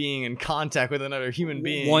 like being in contact with another human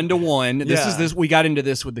being. 1-to-1. This we got into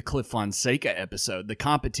this with the Cliff Fonseca episode. The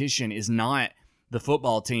competition is not the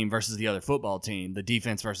football team versus the other football team, the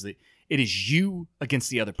defense versus it is you against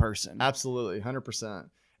the other person. Absolutely. 100%.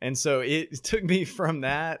 And so it took me from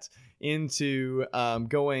that into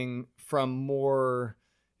going from more,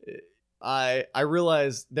 I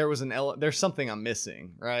realized there was there's something I'm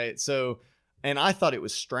missing, right? So, and I thought it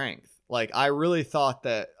was strength. Like I really thought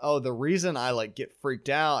that, the reason I like get freaked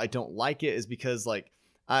out, I don't like it, is because like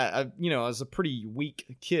I was a pretty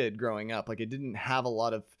weak kid growing up. Like I didn't have a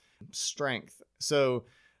lot of strength. So,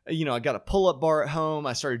 I got a pull-up bar at home.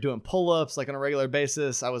 I started doing pull-ups like on a regular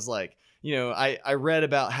basis. I was like, I read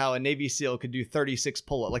about how a Navy SEAL could do 36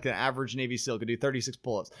 pull-ups, like an average Navy SEAL could do 36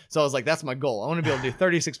 pull-ups. So I was like, that's my goal. I want to be able to do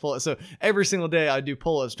 36 pull-ups. So every single day I do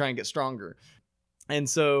pull-ups, try and get stronger. And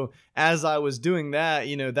so as I was doing that,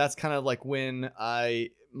 that's kind of like when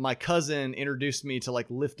my cousin introduced me to like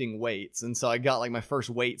lifting weights. And so I got like my first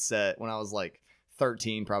weight set when I was like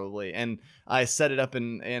 13 probably, and I set it up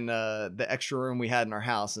in the extra room we had in our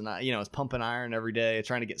house, and I was pumping iron every day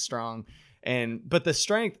trying to get strong. But the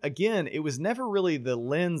strength, again, it was never really the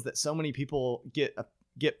lens that so many people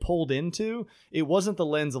get pulled into. It wasn't the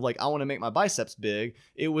lens of like, I want to make my biceps big.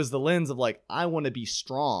 It was the lens of like, I want to be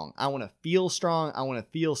strong, I want to feel strong, I want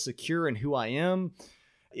to feel secure in who I am.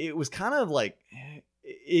 It was kind of like,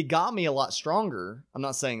 it got me a lot stronger. I'm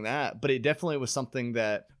not saying that, but it definitely was something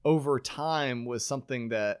that over time was something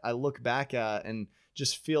that I look back at and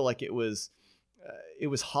just feel like it was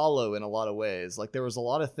hollow in a lot of ways. Like there was a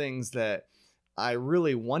lot of things that I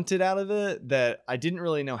really wanted out of it that I didn't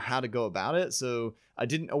really know how to go about it. So I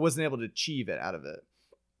wasn't able to achieve it out of it.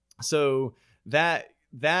 So that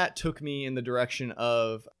took me in the direction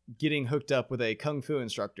of getting hooked up with a Kung Fu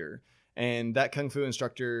instructor. And that Kung Fu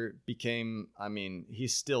instructor became,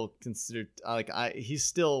 he's still considered he's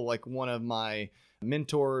still like one of my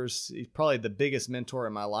mentors. He's probably the biggest mentor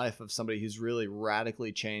in my life, of somebody who's really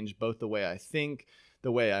radically changed both the way I think,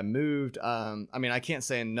 the way I moved. I can't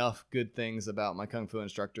say enough good things about my Kung Fu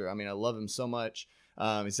instructor. I love him so much.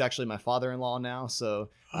 He's actually my father-in-law now. So,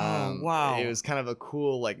 wow. It was kind of a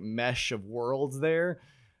cool like mesh of worlds there.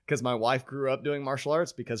 Because my wife grew up doing martial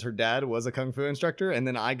arts because her dad was a Kung Fu instructor. And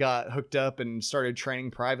then I got hooked up and started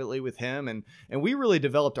training privately with him. And we really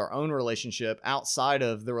developed our own relationship outside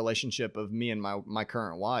of the relationship of me and my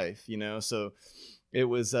current wife, So it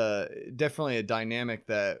was definitely a dynamic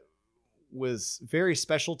that was very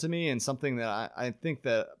special to me, and something that I think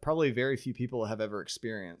that probably very few people have ever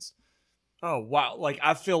experienced. Oh, wow. Like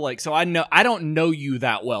I feel like, so I don't know you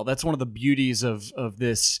that well. That's one of the beauties of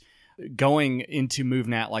this going into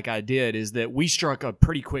MoveNat like I did is that we struck a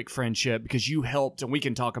pretty quick friendship because you helped, and we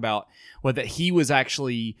can talk about that he was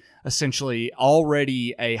actually essentially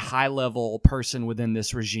already a high-level person within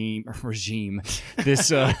this regime, this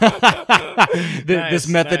this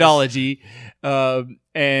methodology,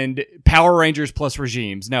 and Power Rangers plus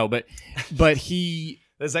regimes. No, but he.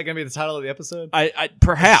 Is that going to be the title of the episode? I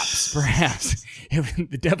perhaps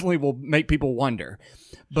it definitely will make people wonder.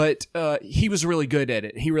 But he was really good at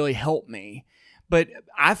it. He really helped me. But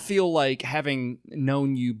I feel like, having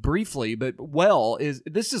known you briefly, but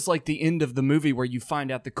this is like the end of the movie where you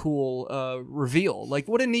find out the cool reveal. Like,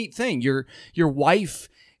 what a neat thing! Your wife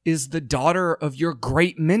is the daughter of your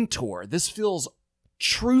great mentor. This feels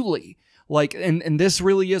truly like, and this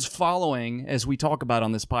really is following, as we talk about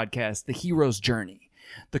on this podcast, the hero's journey.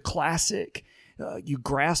 The classic, you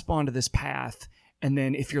grasp onto this path, and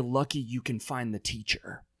then if you're lucky, you can find the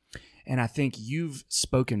teacher. And I think you've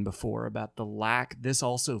spoken before about the lack. This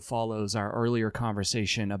also follows our earlier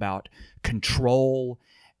conversation about control,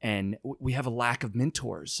 and we have a lack of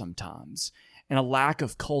mentors sometimes, and a lack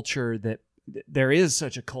of culture. That there is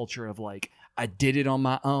such a culture of like, I did it on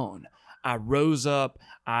my own. I rose up.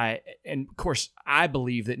 And of course, I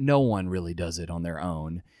believe that no one really does it on their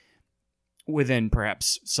own, within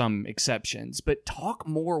perhaps some exceptions. But talk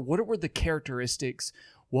more. What were the characteristics?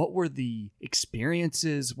 What were the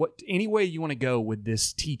experiences? Any way you want to go with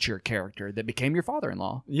this teacher character that became your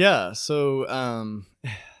father-in-law? Yeah. So a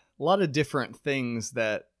lot of different things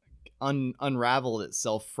that unraveled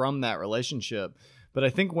itself from that relationship. But I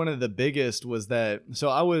think one of the biggest was that, so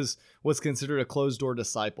I was what's considered a closed door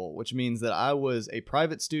disciple, which means that I was a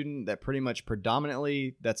private student that pretty much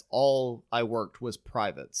predominantly, that's all I worked was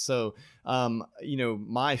private. So,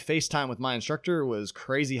 my FaceTime with my instructor was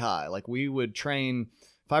crazy high. Like, we would train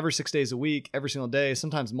 5 or 6 days a week, every single day,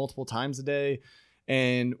 sometimes multiple times a day.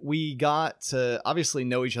 And we got to obviously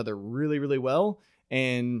know each other really, really well.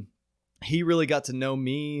 And he really got to know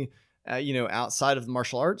me, outside of the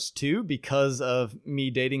martial arts too, because of me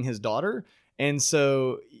dating his daughter. And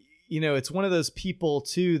so, it's one of those people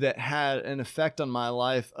too that had an effect on my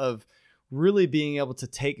life of really being able to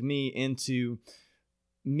take me into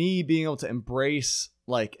me being able to embrace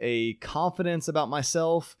like a confidence about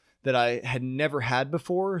myself that I had never had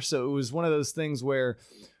before. So it was one of those things where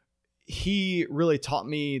he really taught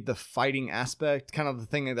me the fighting aspect, kind of the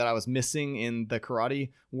thing that I was missing in the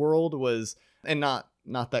karate world was, and not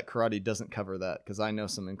that karate doesn't cover that, because I know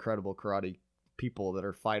some incredible karate people that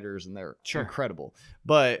are fighters and they're incredible,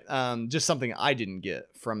 but just something I didn't get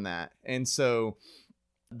from that. And so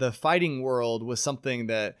the fighting world was something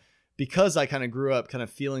that, because I kind of grew up kind of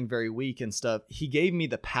feeling very weak and stuff, he gave me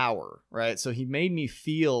the power, right? So he made me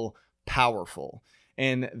feel powerful.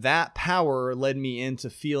 And that power led me into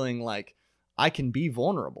feeling like I can be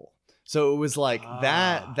vulnerable. So it was like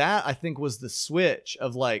that I think was the switch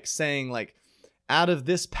of like saying like, out of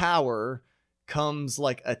this power comes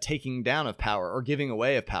like a taking down of power or giving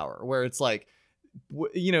away of power, where it's like,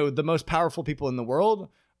 the most powerful people in the world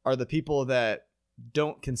are the people that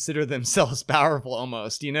don't consider themselves powerful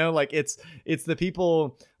almost, like it's the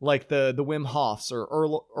people like the Wim Hofs or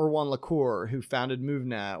Erwan LeCour who founded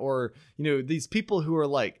MoveNat, or, these people who are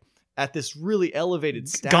like at this really elevated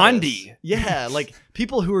status. Gandhi. Yeah. Like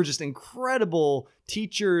people who are just incredible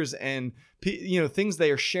teachers and, things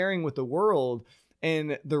they are sharing with the world.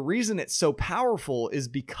 And the reason it's so powerful is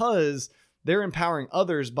because they're empowering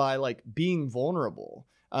others by like being vulnerable.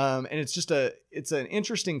 And it's just it's an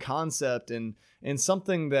interesting concept and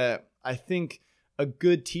something that I think a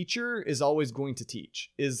good teacher is always going to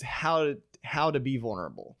teach is how to be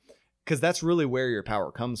vulnerable, because that's really where your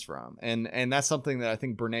power comes from. And that's something that I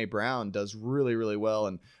think Brene Brown does really, really well.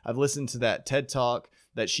 And I've listened to that TED Talk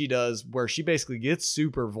that she does where she basically gets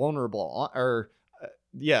super vulnerable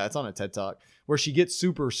it's on a TED Talk where she gets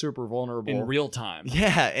super, super vulnerable in real time.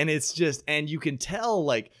 Yeah. And it's just, and you can tell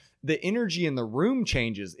like the energy in the room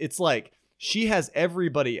changes. It's like she has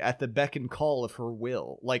everybody at the beck and call of her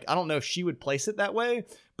will. Like, I don't know if she would place it that way,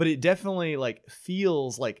 but it definitely like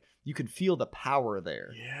feels like you can feel the power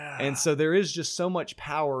there. Yeah. And so there is just so much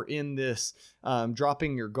power in this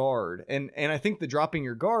dropping your guard. And I think the dropping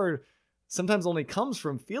your guard sometimes only comes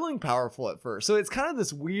from feeling powerful at first. So it's kind of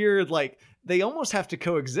this weird, like they almost have to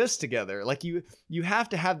coexist together. Like you have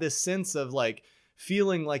to have this sense of like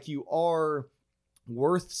feeling like you are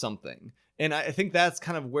worth something. And I think that's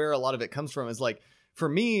kind of where a lot of it comes from, is like, for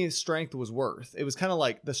me, strength was worth. It was kind of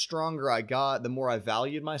like the stronger I got, the more I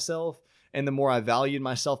valued myself. And the more I valued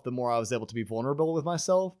myself, the more I was able to be vulnerable with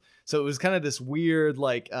myself. So it was kind of this weird,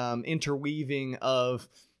 like interweaving of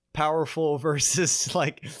powerful versus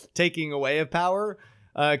like taking away of power.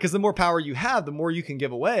 Because the more power you have, the more you can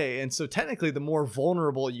give away. And so technically, the more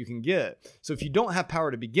vulnerable you can get. So if you don't have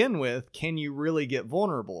power to begin with, can you really get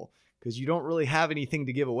vulnerable? Because you don't really have anything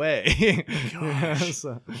to give away. Gosh.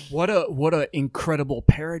 So, What a incredible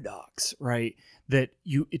paradox, right? That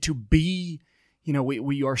we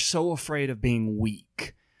are so afraid of being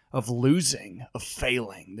weak, of losing, of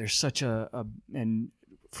failing. There's such and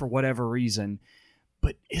for whatever reason.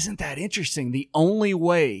 But isn't that interesting? The only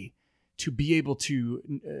way to be able to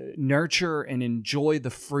nurture and enjoy the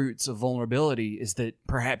fruits of vulnerability is that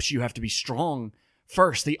perhaps you have to be strong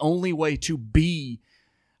first. The only way to be,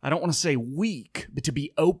 I don't want to say weak, but to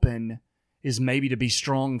be open is maybe to be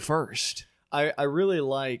strong first. I really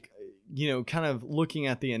like, kind of looking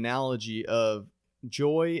at the analogy of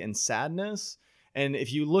joy and sadness. And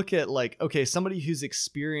if you look at somebody who's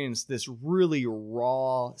experienced this really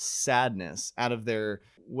raw sadness out of their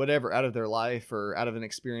life or out of an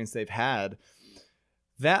experience they've had,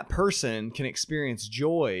 that person can experience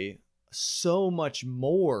joy so much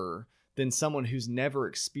more than someone who's never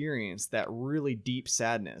experienced that really deep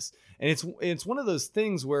sadness. And it's one of those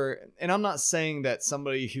things where, and I'm not saying that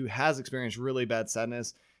somebody who has experienced really bad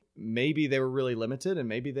sadness, maybe they were really limited and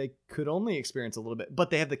maybe they could only experience a little bit, but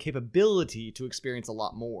they have the capability to experience a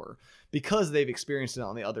lot more because they've experienced it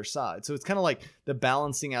on the other side. So it's kind of like the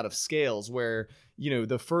balancing out of scales where,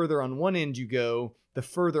 the further on one end you go, the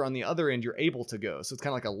further on the other end you're able to go. So it's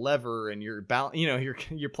kind of like a lever and you're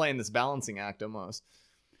playing this balancing act almost.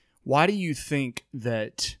 Why do you think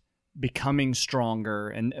that becoming stronger,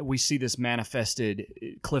 and we see this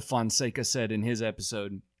manifested, Cliff Fonseca said in his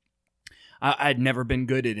episode, I'd never been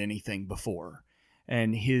good at anything before.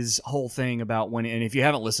 And his whole thing about and if you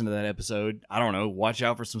haven't listened to that episode, I don't know, watch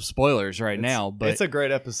out for some spoilers now. But it's a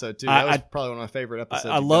great episode too. That was probably one of my favorite episodes.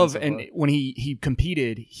 I love, and when he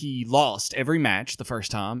competed, he lost every match the first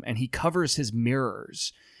time, and he covers his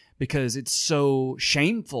mirrors because it's so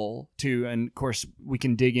shameful to, and of course we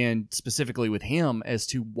can dig in specifically with him as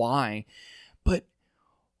to why. But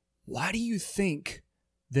why do you think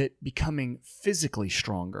that becoming physically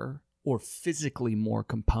stronger or physically more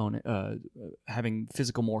having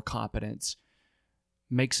physical more competence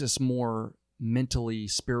makes us more mentally,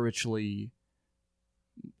 spiritually,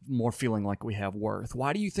 more feeling like we have worth?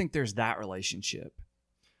 Why do you think there's that relationship?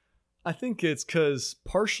 I think it's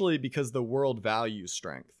partially because the world values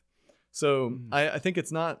strength. So I think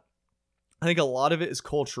it's not, I think a lot of it is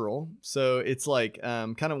cultural. So it's like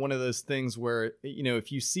kind of one of those things where,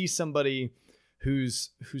 if you see somebody who's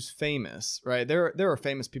famous, right? There are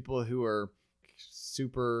famous people who are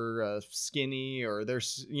super skinny, or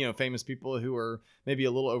there's famous people who are maybe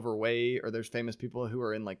a little overweight, or there's famous people who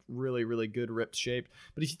are in like really, really good ripped shape.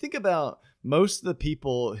 But if you think about most of the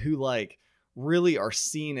people who really are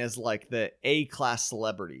seen as like the A-class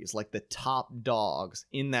celebrities, like the top dogs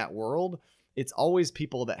in that world, it's always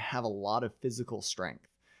people that have a lot of physical strength.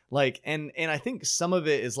 And I think some of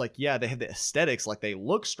it is they have the aesthetics, they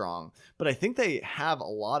look strong, but I think they have a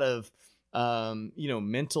lot of,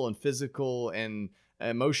 mental and physical and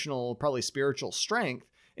emotional, probably spiritual strength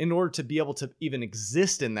in order to be able to even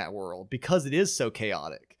exist in that world because it is so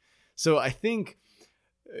chaotic. So I think,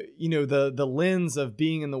 the lens of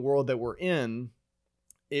being in the world that we're in,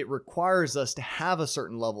 it requires us to have a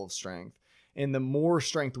certain level of strength. And the more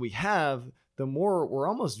strength we have, the more we're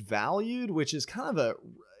almost valued, which is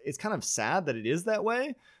it's kind of sad that it is that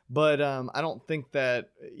way. But I don't think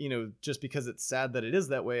that, just because it's sad that it is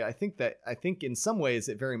that way, I think in some ways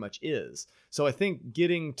it very much is. So I think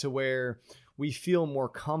getting to where we feel more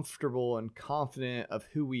comfortable and confident of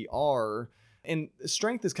who we are. And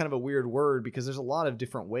strength is kind of a weird word because there's a lot of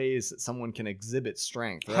different ways that someone can exhibit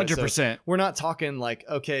strength. Right? 100%. So we're not talking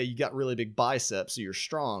okay, you got really big biceps, so you're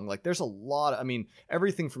strong. There's a lot.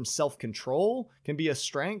 Everything from self-control can be a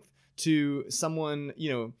strength to someone,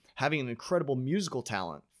 having an incredible musical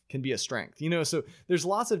talent can be a strength. So there's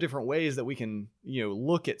lots of different ways that we can,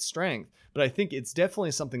 look at strength. But I think it's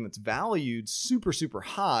definitely something that's valued super, super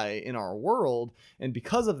high in our world. And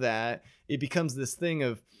because of that, it becomes this thing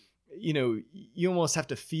of, you almost have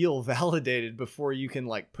to feel validated before you can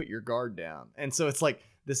put your guard down. And so it's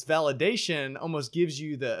this validation almost gives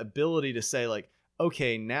you the ability to say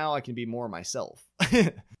okay, now I can be more myself.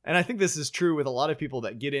 And I think this is true with a lot of people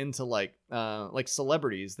that get into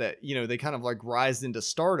celebrities that, they kind of rise into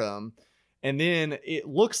stardom. And then it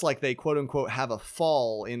looks like they quote unquote have a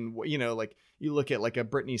fall in, you look at a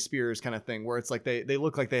Britney Spears kind of thing where it's they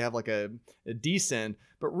look like they have a descent.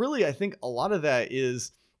 But really, I think a lot of that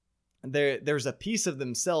is there's a piece of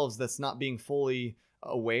themselves that's not being fully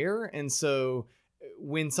aware. And so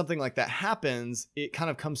when something like that happens, it kind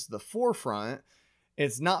of comes to the forefront.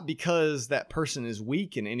 it's not because that person is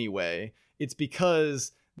weak in any way. It's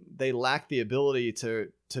because they lack the ability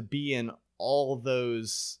to be in all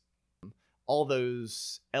those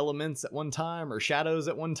elements at one time, or shadows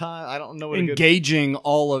at one time. I don't know what engaging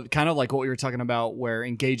all of, kind of like what we were talking about, where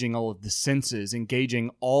engaging all of the senses,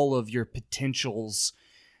 engaging all of your potentials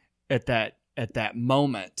at that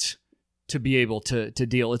moment to be able to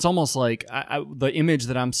deal. It's almost like the image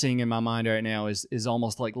that I'm seeing in my mind right now is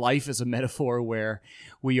almost like life is a metaphor where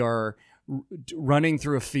we are running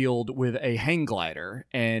through a field with a hang glider,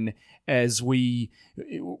 and as we're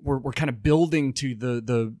kind of building to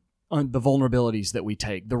the vulnerabilities that we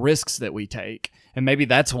take, the risks that we take. And maybe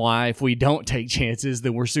that's why if we don't take chances,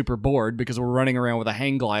 then we're super bored, because we're running around with a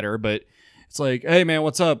hang glider. But it's like, hey man,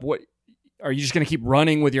 what's up? What are you just going to keep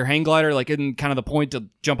running with your hang glider? Like, isn't kind of the point to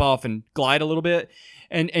jump off and glide a little bit?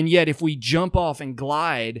 And yet if we jump off and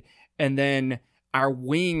glide, and then our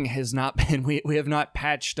wing has not been, we have not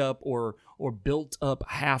patched up or built up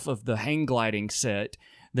half of the hang gliding set,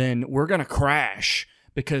 then we're going to crash,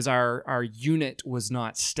 because our unit was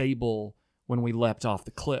not stable when we leapt off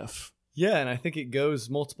the cliff. Yeah, and I think it goes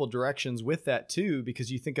multiple directions with that too,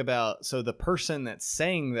 because you think about, so the person that's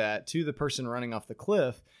saying that to the person running off the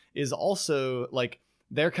cliff is also like,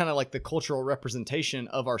 they're kind of like the cultural representation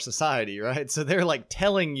of our society, right? So they're like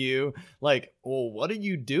telling you like, well, what are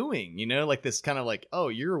you doing? You know, like this kind of like, oh,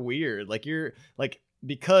 you're weird. Like you're like,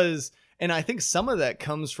 because, and I think some of that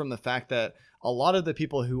comes from the fact that a lot of the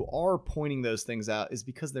people who are pointing those things out is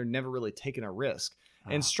because they're never really taking a risk.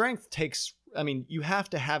 And strength takes, I mean, you have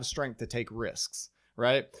to have strength to take risks,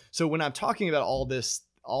 right? So when I'm talking about all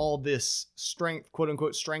this strength, quote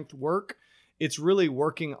unquote, strength work, it's really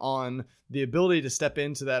working on the ability to step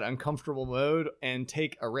into that uncomfortable mode and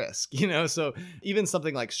take a risk, you know? So even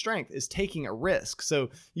something like strength is taking a risk.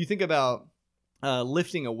 So you think about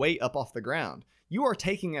lifting a weight up off the ground. You are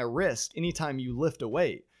taking a risk anytime you lift a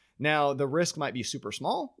weight. Now, the risk might be super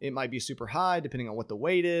small. It might be super high, depending on what the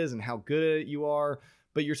weight is and how good you are,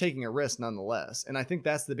 but you're taking a risk nonetheless. And I think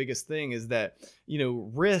that's the biggest thing, is that, you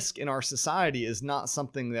know, risk in our society is not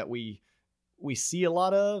something that we see a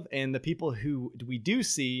lot of. And the people who we do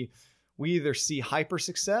see, we either see hyper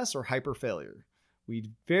success or hyper failure.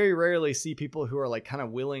 We very rarely see people who are like kind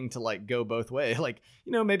of willing to like go both ways. Like,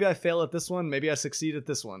 you know, maybe I fail at this one, maybe I succeed at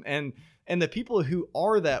this one. And the people who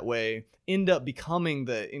are that way end up becoming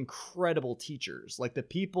the incredible teachers, like the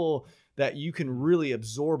people that you can really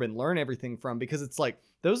absorb and learn everything from, because it's like,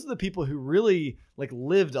 those are the people who really like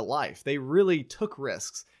lived a life. They really took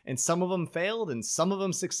risks, and some of them failed and some of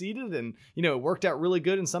them succeeded, and, you know, it worked out really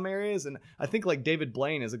good in some areas. And I think like David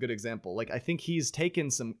Blaine is a good example. Like, I think he's taken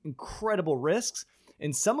some incredible risks,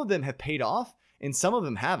 and some of them have paid off and some of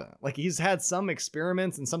them haven't. Like, he's had some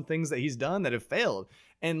experiments and some things that he's done that have failed.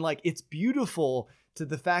 And like, it's beautiful to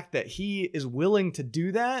the fact that he is willing to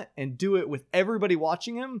do that and do it with everybody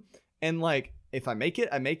watching him. And like, if I make it,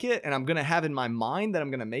 I make it, and I'm going to have in my mind that I'm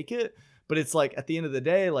going to make it. But it's like, at the end of the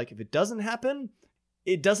day, like, if it doesn't happen,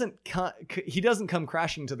 he doesn't come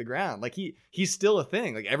crashing to the ground. Like, he's still a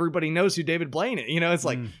thing. Like, everybody knows who David Blaine is. You know, it's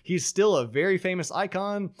like, he's still a very famous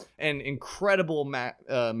icon and incredible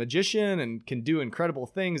magician, and can do incredible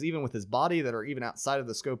things even with his body that are even outside of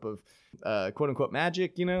the scope of quote unquote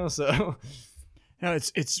magic, you know? So no,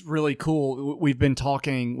 it's really cool. We've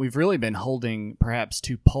really been holding perhaps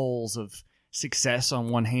two poles of success on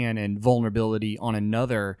one hand and vulnerability on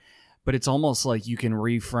another. But it's almost like you can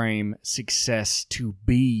reframe success to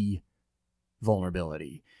be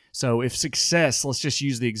vulnerability. So if success, let's just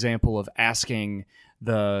use the example of asking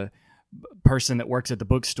the person that works at the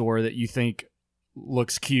bookstore that you think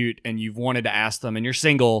looks cute, and you've wanted to ask them, and you're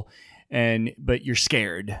single, but you're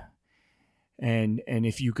scared. And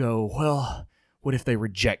if you go, well, what if they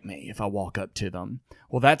reject me if I walk up to them?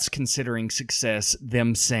 Well, that's considering success,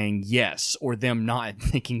 them saying yes, or them not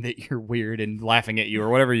thinking that you're weird and laughing at you, or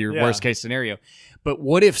whatever your worst case scenario. But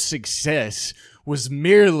what if success was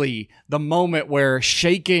merely the moment where,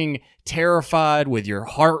 shaking, terrified, with your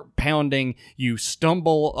heart pounding, you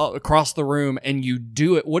stumble across the room and you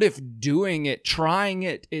do it? What if doing it, trying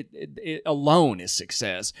it alone is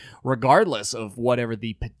success, regardless of whatever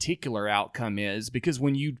the particular outcome is? Because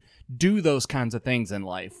when you do those kinds of things in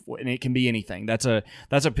life, and it can be anything, that's a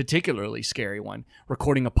particularly scary one.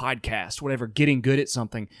 Recording a podcast, whatever, getting good at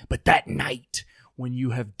something. But that night, when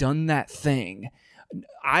you have done that thing,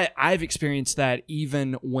 I've experienced that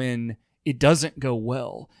even when it doesn't go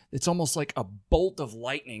well. It's almost like a bolt of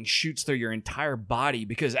lightning shoots through your entire body,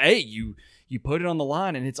 because you put it on the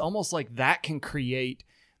line, and it's almost like that can create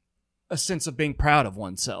a sense of being proud of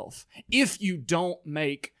oneself. If you don't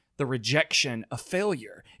make the rejection a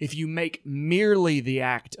failure. If you make merely the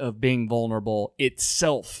act of being vulnerable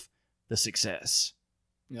itself the success.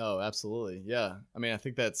 No, absolutely. Yeah. I mean, I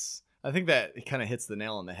think that it kind of hits the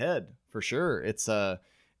nail on the head for sure. It's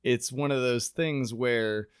one of those things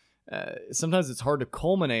where sometimes it's hard to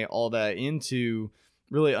culminate all that into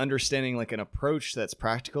really understanding like an approach that's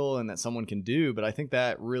practical and that someone can do. But I think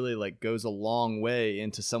that really like goes a long way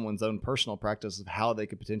into someone's own personal practice of how they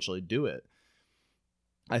could potentially do it.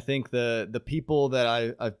 I think the people that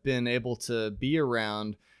I've been able to be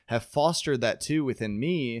around have fostered that too within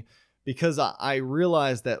me, because I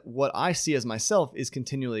realize that what I see as myself is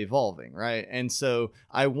continually evolving, right? And so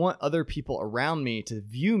I want other people around me to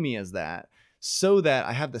view me as that, so that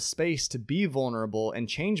I have the space to be vulnerable and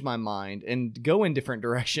change my mind and go in different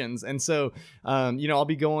directions. And so, I'll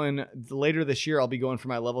be going later this year, I'll be going for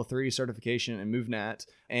my level 3 certification in MovNat.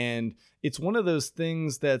 And it's one of those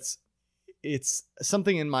things it's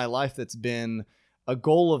something in my life that's been a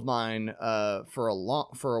goal of mine for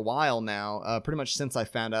a while now, pretty much since I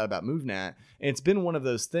found out about MovNat. And it's been one of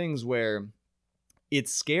those things where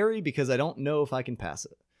it's scary because I don't know if I can pass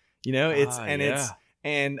it.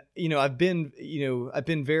 I've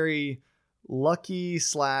been very lucky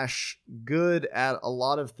 / good at a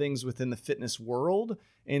lot of things within the fitness world.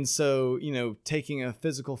 And so, taking a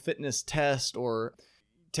physical fitness test or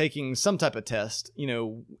taking some type of test,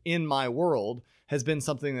 in my world has been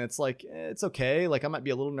something that's like, it's okay. Like I might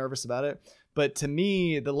be a little nervous about it, but to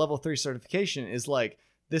me, the level 3 certification is like,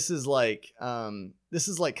 this is kind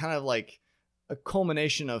of like a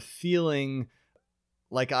culmination of feeling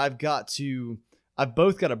like I've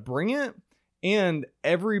both got to bring it, and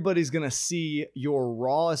everybody's going to see your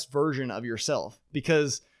rawest version of yourself.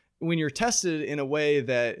 Because when you're tested in a way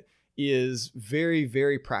that is very,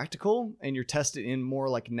 very practical, and you're tested in more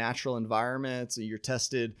like natural environments, and you're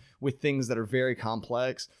tested with things that are very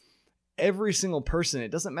complex, every single person,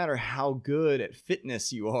 it doesn't matter how good at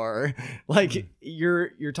fitness you are, like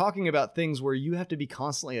you're talking about things where you have to be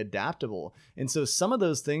constantly adaptable. And so some of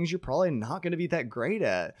those things you're probably not going to be that great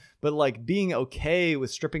at, but like being okay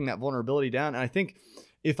with stripping that vulnerability down. And I think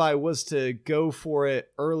if I was to go for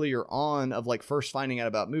it earlier on of like first finding out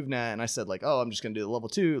about MovNat, and I said like, oh, I'm just going to do the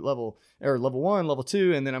level 1, level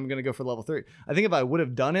 2, and then I'm going to go for level 3. I think if I would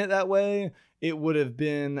have done it that way, it would have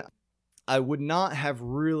been, I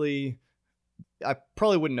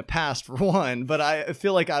probably wouldn't have passed for one, but I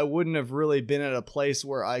feel like I wouldn't have really been at a place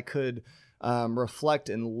where I could reflect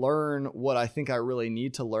and learn what I think I really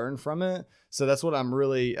need to learn from it. So that's what I'm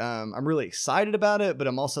really excited about it, but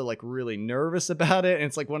I'm also like really nervous about it. And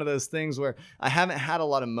it's like one of those things where I haven't had a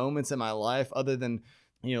lot of moments in my life other than,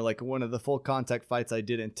 like one of the full contact fights I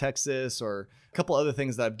did in Texas, or a couple other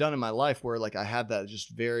things that I've done in my life where like I have that just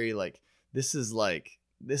very like, this is like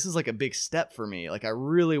a big step for me. Like I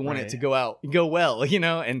really want it to go well,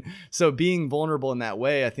 and so being vulnerable in that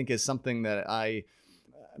way, I think is something that I'm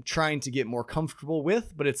trying to get more comfortable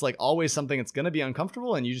with, but it's like always something that's going to be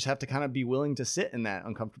uncomfortable, and you just have to kind of be willing to sit in that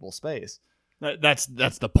uncomfortable space. That's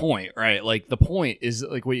the point, right? Like the point is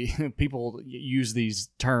like people use these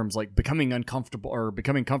terms like becoming uncomfortable or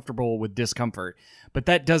becoming comfortable with discomfort, but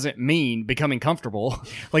that doesn't mean becoming comfortable.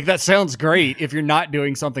 Like that sounds great if you're not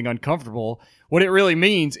doing something uncomfortable. What it really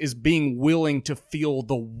means is being willing to feel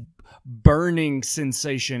the burning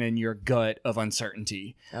sensation in your gut of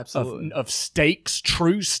uncertainty, absolutely, of stakes,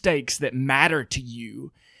 true stakes that matter to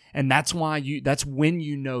you, and that's when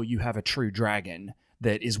you have a true dragon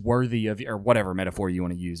that is worthy of, or whatever metaphor you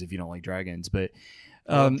want to use if you don't like dragons. But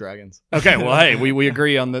I love dragons. Okay, well, hey, we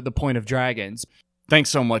agree on the point of dragons. Thanks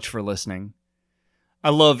so much for listening. I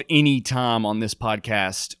love any time on this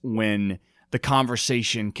podcast when the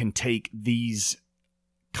conversation can take these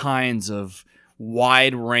kinds of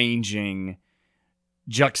wide-ranging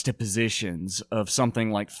juxtapositions of something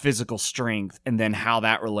like physical strength and then how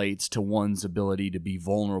that relates to one's ability to be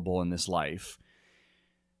vulnerable in this life.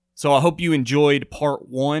 So I hope you enjoyed part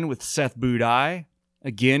 1 with Seth Budai.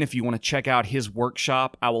 Again, if you want to check out his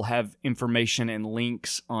workshop, I will have information and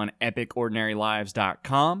links on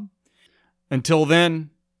epicordinarylives.com. Until then,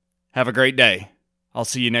 have a great day. I'll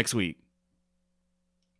see you next week.